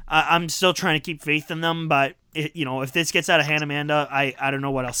I'm still trying to keep faith in them. But you know, if this gets out of hand, Amanda, I don't know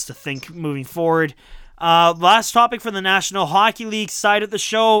what else to think moving forward. Last topic for the National Hockey League side of the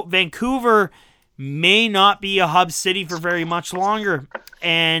show, Vancouver may not be a hub city for very much longer.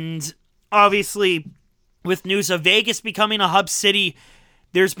 And obviously, with news of Vegas becoming a hub city,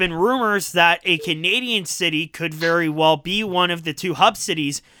 there's been rumors that a Canadian city could very well be one of the two hub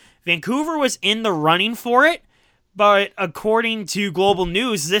cities. Vancouver was in the running for it, but according to Global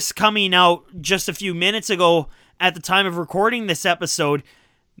News, this coming out just a few minutes ago at the time of recording this episode,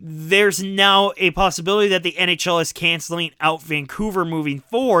 there's now a possibility that the NHL is canceling out Vancouver moving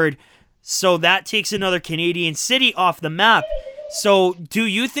forward, so that takes another Canadian city off the map. So do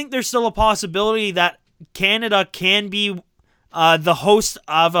you think there's still a possibility that Canada can be the host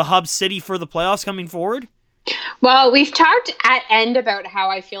of a hub city for the playoffs coming forward? Well, we've talked at end about how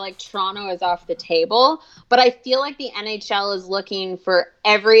I feel like Toronto is off the table, but I feel like the NHL is looking for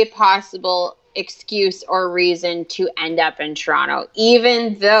every possible excuse or reason to end up in Toronto,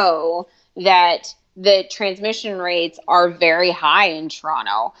 even though that the transmission rates are very high in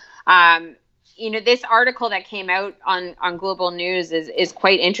Toronto. This article that came out on Global News is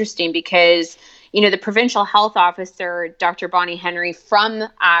quite interesting because the provincial health officer, Dr. Bonnie Henry from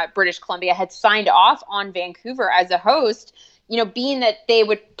British Columbia, had signed off on Vancouver as a host, being that they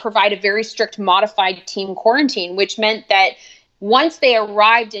would provide a very strict modified team quarantine, which meant that once they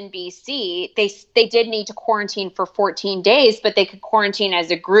arrived in BC, they did need to quarantine for 14 days, but they could quarantine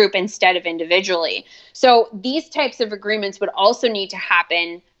as a group instead of individually. So these types of agreements would also need to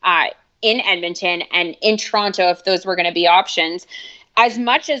happen in Edmonton and in Toronto if those were going to be options. As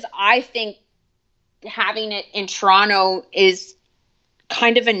much as I think having it in Toronto is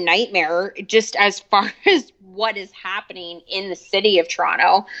kind of a nightmare, just as far as what is happening in the city of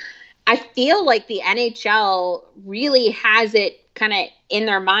Toronto, I feel like the NHL really has it kind of in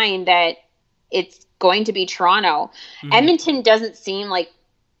their mind that it's going to be Toronto. Mm-hmm. Edmonton doesn't seem like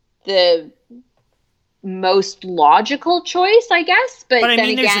the most logical choice, I guess. But I then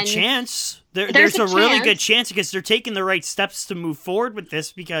mean, again, there's a chance. There's a really good chance because they're taking the right steps to move forward with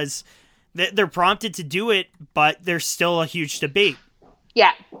this because they're prompted to do it, but there's still a huge debate.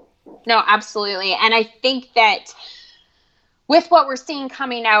 Yeah, no, absolutely. And I think that with what we're seeing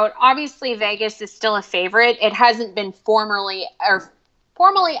coming out, obviously Vegas is still a favorite. It hasn't been formally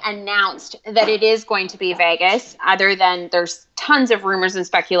announced that it is going to be Vegas, other than there's tons of rumors and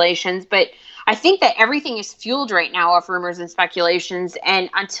speculations. But I think that everything is fueled right now of rumors and speculations. And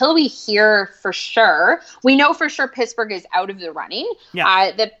until we hear for sure, we know for sure Pittsburgh is out of the running.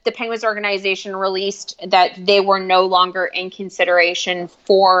 Yeah. The Penguins organization released that they were no longer in consideration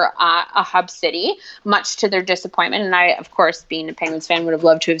for a hub city, much to their disappointment. And I, of course, being a Penguins fan, would have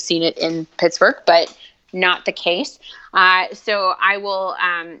loved to have seen it in Pittsburgh, but not the case. So I will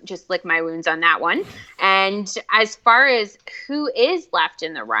just lick my wounds on that one. And as far as who is left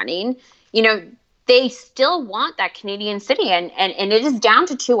in the running, they still want that Canadian city, and it is down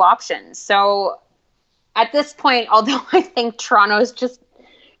to two options. So at this point, although I think Toronto is just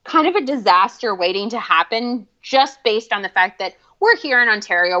kind of a disaster waiting to happen, just based on the fact that we're here in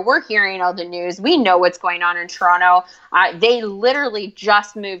Ontario, we're hearing all the news, we know what's going on in Toronto. They literally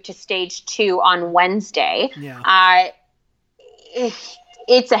just moved to stage 2 on Wednesday. Yeah.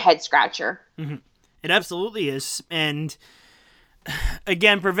 It's a head scratcher. Mm-hmm. It absolutely is. And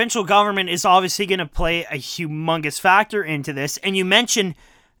again, provincial government is obviously going to play a humongous factor into this. And you mentioned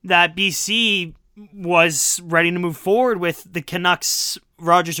that BC was ready to move forward with the Canucks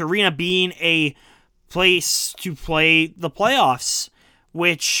Rogers Arena being a place to play the playoffs,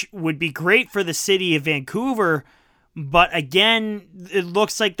 which would be great for the city of Vancouver. But again, it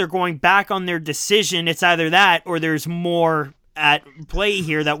looks like they're going back on their decision. It's either that or there's more at play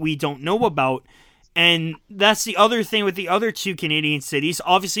here that we don't know about. And that's the other thing with the other two Canadian cities.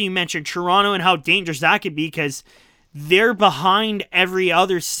 Obviously, you mentioned Toronto and how dangerous that could be because they're behind every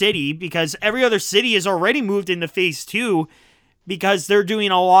other city because every other city has already moved into phase 2 because they're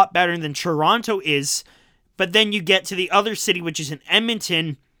doing a lot better than Toronto is. But then you get to the other city, which is in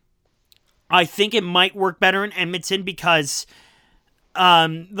Edmonton. I think it might work better in Edmonton because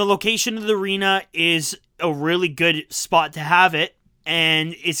the location of the arena is a really good spot to have it.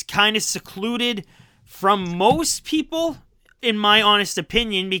 And it's kind of secluded from most people, in my honest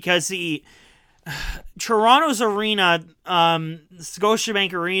opinion, because the Toronto's arena,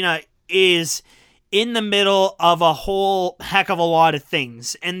 Scotiabank Arena, is in the middle of a whole heck of a lot of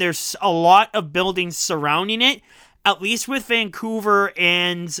things. And there's a lot of buildings surrounding it, at least with Vancouver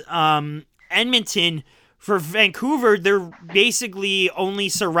and Edmonton. For Vancouver, they're basically only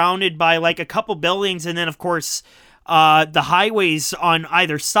surrounded by like a couple buildings and then, of course, the highways on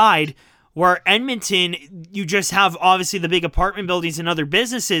either side. Where Edmonton, you just have obviously the big apartment buildings and other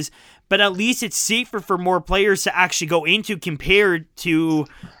businesses, but at least it's safer for more players to actually go into compared to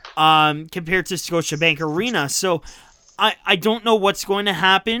Scotiabank Arena. So I don't know what's going to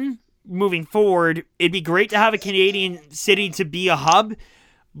happen moving forward. It'd be great to have a Canadian city to be a hub,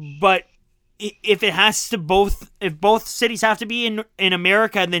 But if both cities have to be in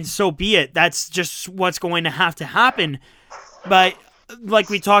America, then so be it. That's just what's going to happen. But like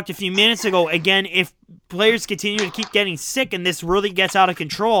we talked a few minutes ago, again, if players continue to keep getting sick and this really gets out of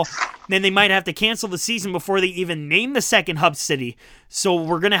control, then they might have to cancel the season before they even name the second hub city. So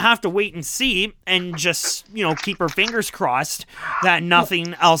we're going to have to wait and see and just, keep our fingers crossed that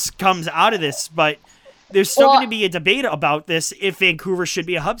nothing else comes out of this. But there's still going to be a debate about this if Vancouver should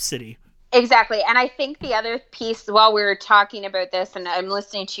be a hub city. Exactly. And I think the other piece, while we were talking about this and I'm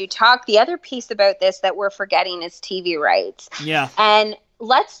listening to you talk, the other piece about this that we're forgetting is TV rights. Yeah. And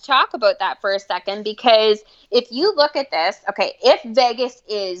let's talk about that for a second, because if you look at this, okay, if Vegas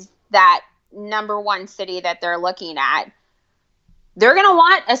is that number one city that they're looking at, they're going to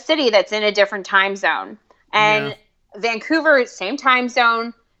want a city that's in a different time zone. And Vancouver, same time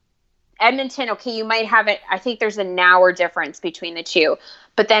zone. Edmonton, okay, you might have it. I think there's an hour difference between the two.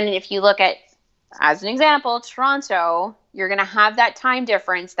 But then if you look at, as an example, Toronto, you're going to have that time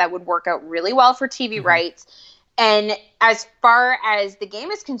difference that would work out really well for TV rights. And as far as the game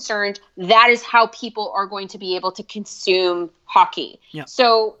is concerned, that is how people are going to be able to consume hockey. Yeah.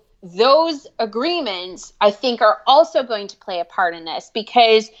 So those agreements, I think, are also going to play a part in this,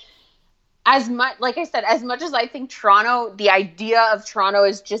 because as much, like I said, as much as I think Toronto, the idea of Toronto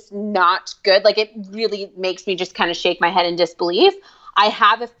is just not good, like it really makes me just kind of shake my head in disbelief. I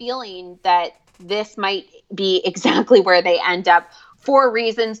have a feeling that this might be exactly where they end up, for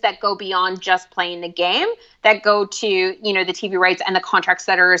reasons that go beyond just playing the game, that go to, the TV rights and the contracts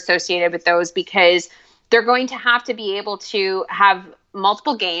that are associated with those, because they're going to have to be able to have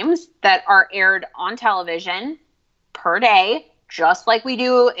multiple games that are aired on television per day, just like we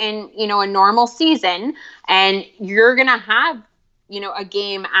do in, a normal season. And you're going to have, a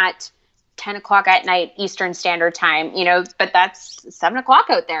game at 10 o'clock at night, Eastern Standard Time, but that's 7 o'clock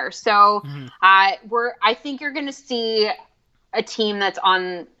out there. So I think you're going to see a team that's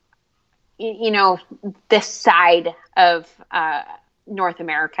on, this side of North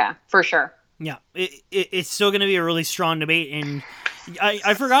America for sure. Yeah, it's still going to be a really strong debate. And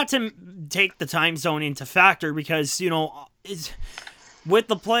I forgot to take the time zone into factor because, with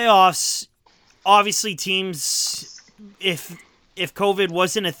the playoffs, obviously teams, if COVID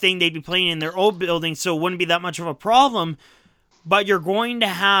wasn't a thing, they'd be playing in their old building, so it wouldn't be that much of a problem. But you're going to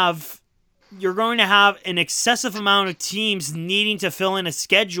have an excessive amount of teams needing to fill in a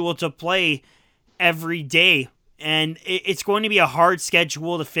schedule to play every day. And it's going to be a hard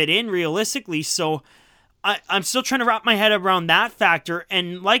schedule to fit in realistically. So I'm still trying to wrap my head around that factor.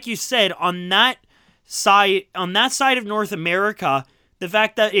 And like you said, on that side of North America, the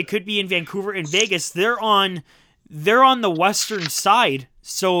fact that it could be in Vancouver and Vegas, they're on the western side.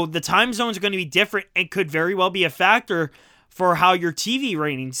 So the time zones are going to be different and could very well be a factor for how your TV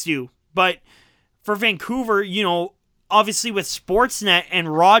ratings do. But for Vancouver, obviously with Sportsnet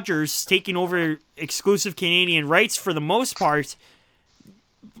and Rogers taking over exclusive Canadian rights for the most part,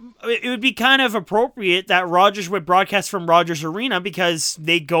 it would be kind of appropriate that Rogers would broadcast from Rogers Arena, because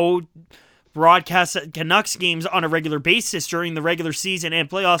they go broadcast Canucks games on a regular basis during the regular season and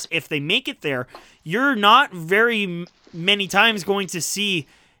playoffs if they make it there. You're not very many times going to see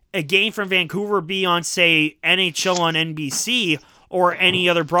a game from Vancouver be on, say, NHL on NBC or any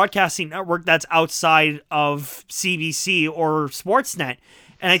other broadcasting network that's outside of CBC or Sportsnet.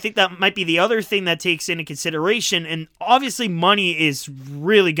 And I think that might be the other thing that takes into consideration. And obviously money is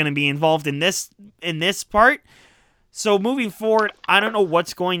really going to be involved in this part. So moving forward, I don't know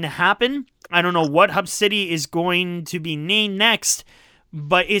what's going to happen. I don't know what hub city is going to be named next,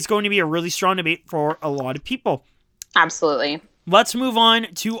 but it's going to be a really strong debate for a lot of people. Absolutely. Let's move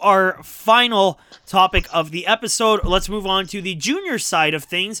on to our final topic of the episode. Let's move on to the junior side of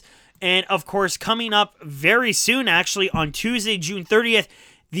things. And of course, coming up very soon, actually on Tuesday, June 30th,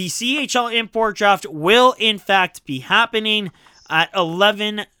 the CHL Import Draft will in fact be happening at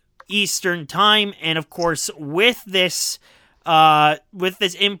 11 Eastern Time. And of course, with this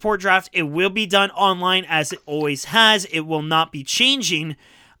import draft, it will be done online as it always has. It will not be changing.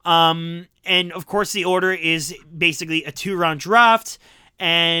 And of course, the order is basically a 2-round draft.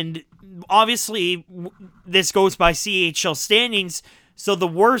 And obviously, this goes by CHL standings. So the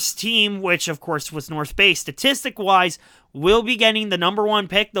worst team, which of course was North Bay, statistic-wise, will be getting the number 1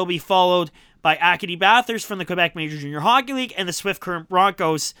 pick. They'll be followed by Acadie Bathurst from the Quebec Major Junior Hockey League and the Swift Current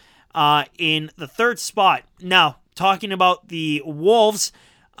Broncos in the 3rd spot. Now, talking about the Wolves,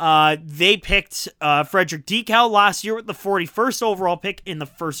 they picked Frederick Decal last year with the 41st overall pick in the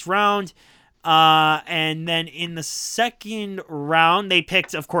 1st round. And then in the 2nd round, they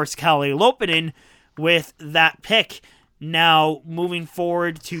picked, of course, Kalle Lopinen with that pick. Now, moving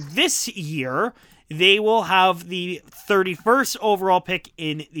forward to this year, they will have the 31st overall pick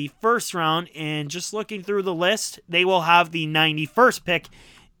in the first round, and just looking through the list, they will have the 91st pick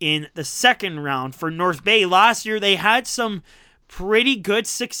in the second round. For North Bay, last year they had some pretty good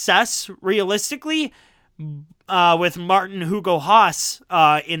success, realistically, with Martin Hugo Haas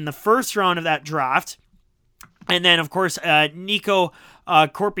in the first round of that draft. And then, of course, Nico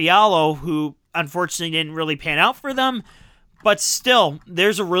Corpialo, who unfortunately didn't really pan out for them. But still,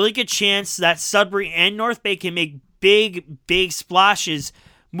 there's a really good chance that Sudbury and North Bay can make big splashes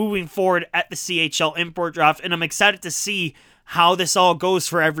moving forward at the CHL import draft. And I'm excited to see how this all goes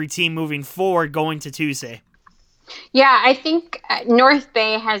for every team moving forward going to Tuesday. Yeah, I think North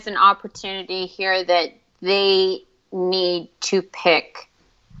Bay has an opportunity here that they need to pick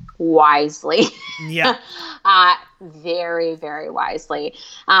wisely. Yeah. Very, very wisely.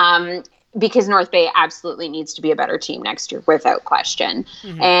 Because North Bay absolutely needs to be a better team next year, without question.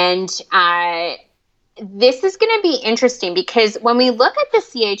 Mm-hmm. And this is going to be interesting because when we look at the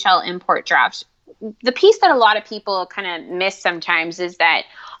CHL import draft, the piece that a lot of people kind of miss sometimes is that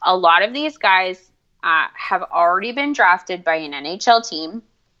a lot of these guys have already been drafted by an NHL team.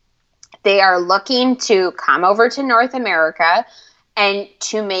 They are looking to come over to North America and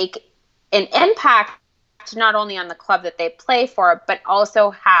to make an impact not only on the club that they play for, but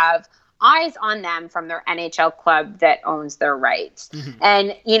also have eyes on them from their NHL club that owns their rights. Mm-hmm.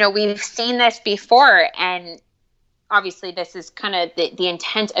 And, we've seen this before. And obviously this is kind of the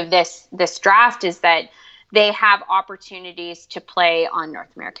intent of this draft is that they have opportunities to play on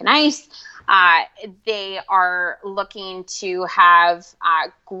North American ice. They are looking to have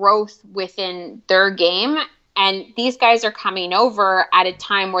growth within their game. And these guys are coming over at a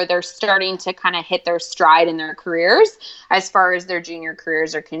time where they're starting to kind of hit their stride in their careers as far as their junior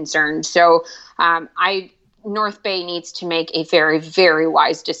careers are concerned. So North Bay needs to make a very, very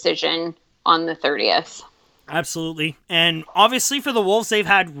wise decision on the 30th. Absolutely. And obviously for the Wolves, they've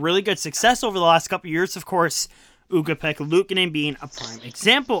had really good success over the last couple of years. Of course, Ukko-Pekka Luukkonen being a prime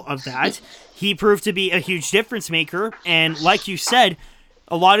example of that. He proved to be a huge difference maker. And like you said,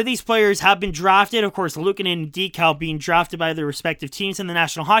 a lot of these players have been drafted. Of course, Luukkonen and Decal being drafted by their respective teams in the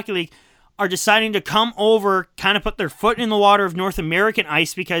National Hockey League are deciding to come over, kind of put their foot in the water of North American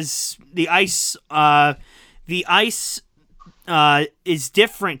ice because the ice is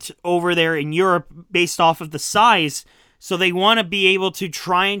different over there in Europe based off of the size. So they want to be able to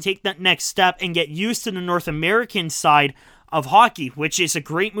try and take that next step and get used to the North American side of hockey, which is a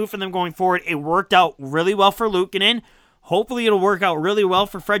great move for them going forward. It worked out really well for Luukkonen. Hopefully it'll work out really well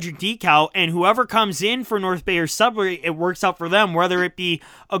for Frederick Decal, and whoever comes in for North Bay or Sudbury, it works out for them, whether it be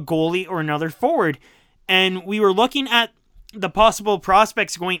a goalie or another forward. And we were looking at the possible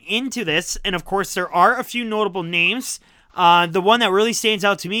prospects going into this, and of course there are a few notable names. The one that really stands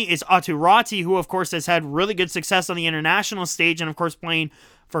out to me is Aatu Räty, who of course has had really good success on the international stage, and of course playing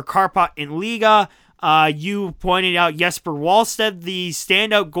for Kärpät in Liga. You pointed out Jesper Wallstedt, the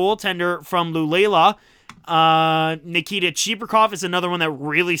standout goaltender from Luleå. Nikita Chibrikov is another one that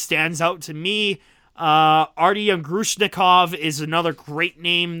really stands out to me. Artyom Grushnikov is another great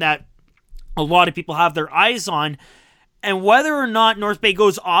name that a lot of people have their eyes on. And whether or not North Bay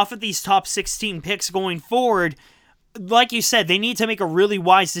goes off of these top 16 picks going forward, like you said, they need to make a really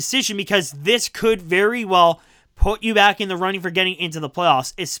wise decision because this could very well put you back in the running for getting into the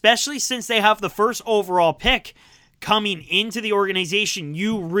playoffs, especially since they have the first overall pick coming into the organization.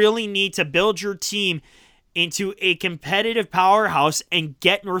 You really need to build your team into a competitive powerhouse and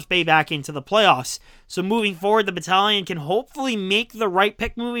get North Bay back into the playoffs. So moving forward, the battalion can hopefully make the right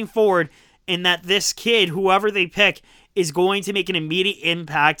pick moving forward in that this kid, whoever they pick, is going to make an immediate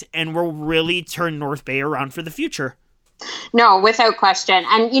impact and will really turn North Bay around for the future. No, without question.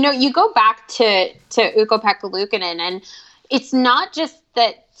 And, you go back to Ukko-Pekka Luukkonen, and it's not just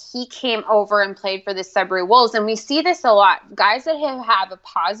that he came over and played for the Sudbury Wolves, and we see this a lot. Guys that have a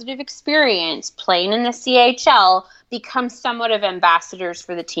positive experience playing in the CHL become somewhat of ambassadors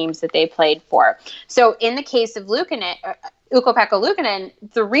for the teams that they played for. So in the case of Ukko-Pekka Luukkonen,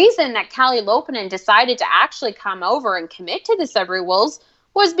 the reason that Calle Loppinen decided to actually come over and commit to the Sudbury Wolves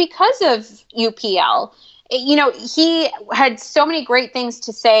was because of UPL. He had so many great things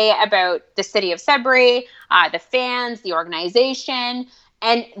to say about the city of Sudbury, the fans, the organization,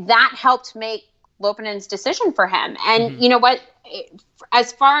 and that helped make Loppinen's decision for him. And you know what?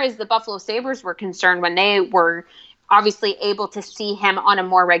 As far as the Buffalo Sabres were concerned, when they were obviously able to see him on a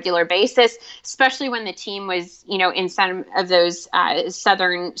more regular basis, especially when the team was, in some of those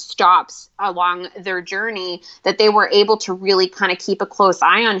southern stops along their journey, that they were able to really kind of keep a close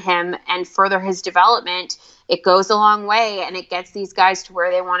eye on him and further his development. It goes a long way, and it gets these guys to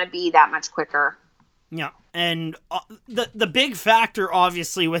where they want to be that much quicker. Yeah, and the big factor,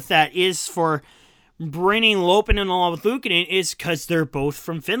 obviously, with that is for bringing Lopinen along with Luukkonen is because they're both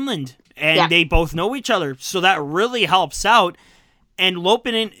from Finland, and they both know each other, so that really helps out. And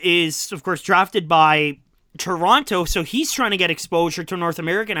Lopinen is, of course, drafted by Toronto, so he's trying to get exposure to North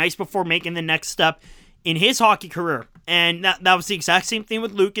American ice before making the next step in his hockey career. And that was the exact same thing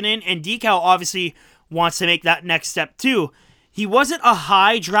with Luukkonen, and Dikau obviously wants to make that next step too. He wasn't a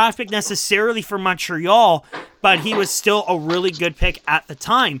high draft pick necessarily for Montreal, but he was still a really good pick at the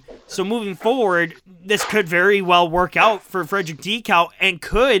time. So moving forward, this could very well work out for Frederick Dikau and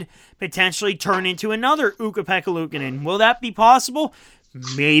could potentially turn into another Ukko-Pekka Luukkonen. Will that be possible?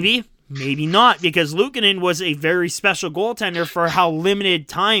 Maybe, maybe not, because Luukkonen was a very special goaltender for how limited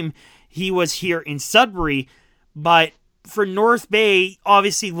time he was here in Sudbury. But for North Bay,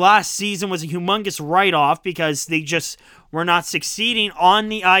 obviously last season was a humongous write-off because they just were not succeeding on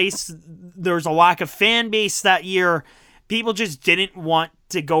the ice. There was a lack of fan base that year. People just didn't want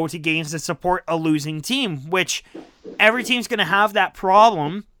to go to games to support a losing team, which every team's going to have that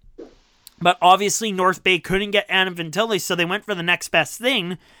problem. But obviously North Bay couldn't get Adam Fantilli, so they went for the next best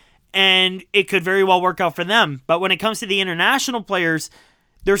thing, and it could very well work out for them. But when it comes to the international players,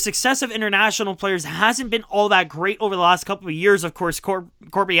 their success of international players hasn't been all that great over the last couple of years. Of course,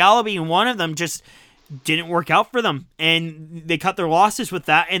 Korpi being one of them just didn't work out for them, and they cut their losses with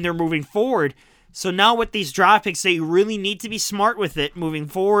that, and they're moving forward. So now with these draft picks, they really need to be smart with it moving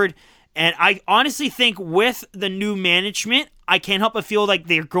forward. And I honestly think with the new management, I can't help but feel like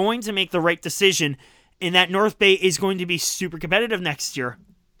they're going to make the right decision, and that North Bay is going to be super competitive next year.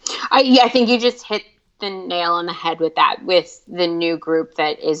 I think you just hit the nail on the head with that, with the new group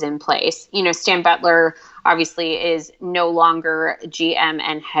that is in place. Stan Butler obviously is no longer GM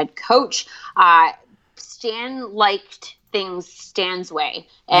and head coach. Stan liked things Stan's way,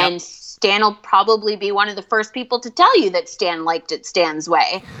 and Stan will probably be one of the first people to tell you that Stan liked it Stan's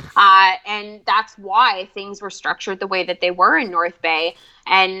way. And that's why things were structured the way that they were in North Bay.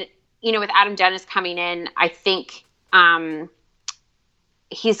 And, with Adam Dennis coming in, I think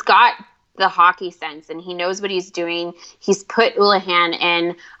he's got the hockey sense and he knows what he's doing. He's put Houlihan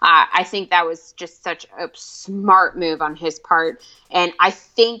in. I think that was just such a smart move on his part. And I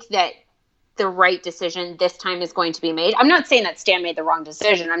think that the right decision this time is going to be made. I'm not saying that Stan made the wrong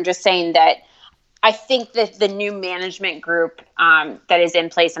decision. I'm just saying that I think that the new management group that is in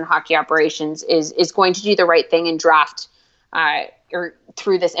place in hockey operations is going to do the right thing and draft or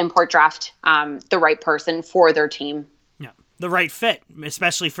through this import draft the right person for their team. Yeah, the right fit,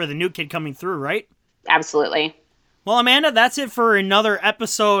 especially for the new kid coming through, right? Absolutely. Well, Amanda, that's it for another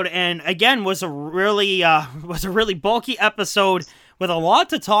episode, and again, was a really bulky episode with a lot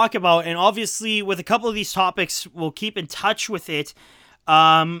to talk about, and obviously with a couple of these topics, we'll keep in touch with it.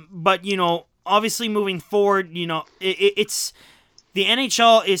 But obviously moving forward, it's the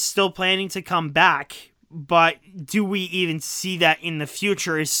NHL is still planning to come back, but do we even see that in the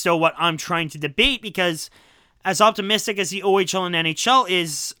future is still what I'm trying to debate, because as optimistic as the OHL and NHL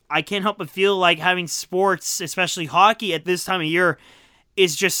is, I can't help but feel like having sports, especially hockey, at this time of year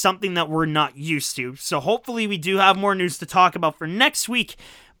is just something that we're not used to. So hopefully we do have more news to talk about for next week,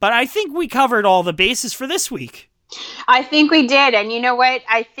 but I think we covered all the bases for this week. I think we did. And you know what?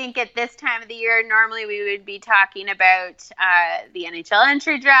 I think at this time of the year, normally we would be talking about the NHL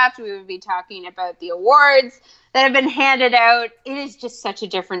entry draft. We would be talking about the awards that have been handed out. It is just such a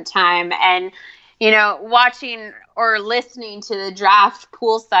different time. And watching or listening to the draft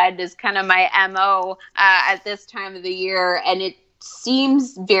poolside is kind of my MO at this time of the year. And it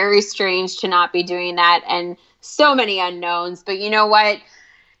seems very strange to not be doing that and so many unknowns. But you know what?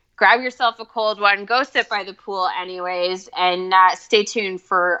 Grab yourself a cold one, go sit by the pool anyways, and stay tuned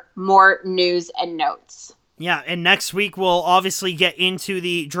for more news and notes. Yeah, and next week we'll obviously get into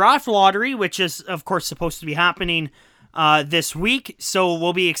the draft lottery, which is, of course, supposed to be happening this week. So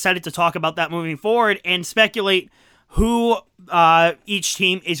we'll be excited to talk about that moving forward and speculate who each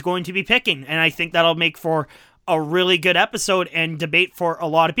team is going to be picking. And I think that'll make for a really good episode and debate for a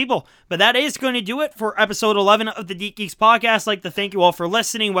lot of people. But that is going to do it for episode 11 of the Deep Geeks podcast. I'd like to thank you all for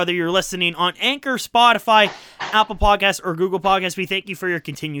listening, whether you're listening on Anchor, Spotify, Apple Podcasts, or Google Podcasts. We thank you for your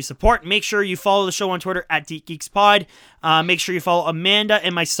continued support. Make sure you follow the show on Twitter at Deep Geeks Pod. Make sure you follow Amanda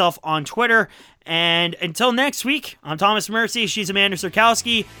and myself on Twitter. And until next week, I'm Thomas Mercy. She's Amanda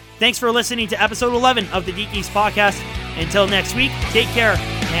Sirkowski. Thanks for listening to episode 11 of the Deep Geeks podcast. Until next week, take care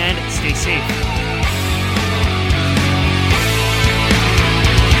and stay safe.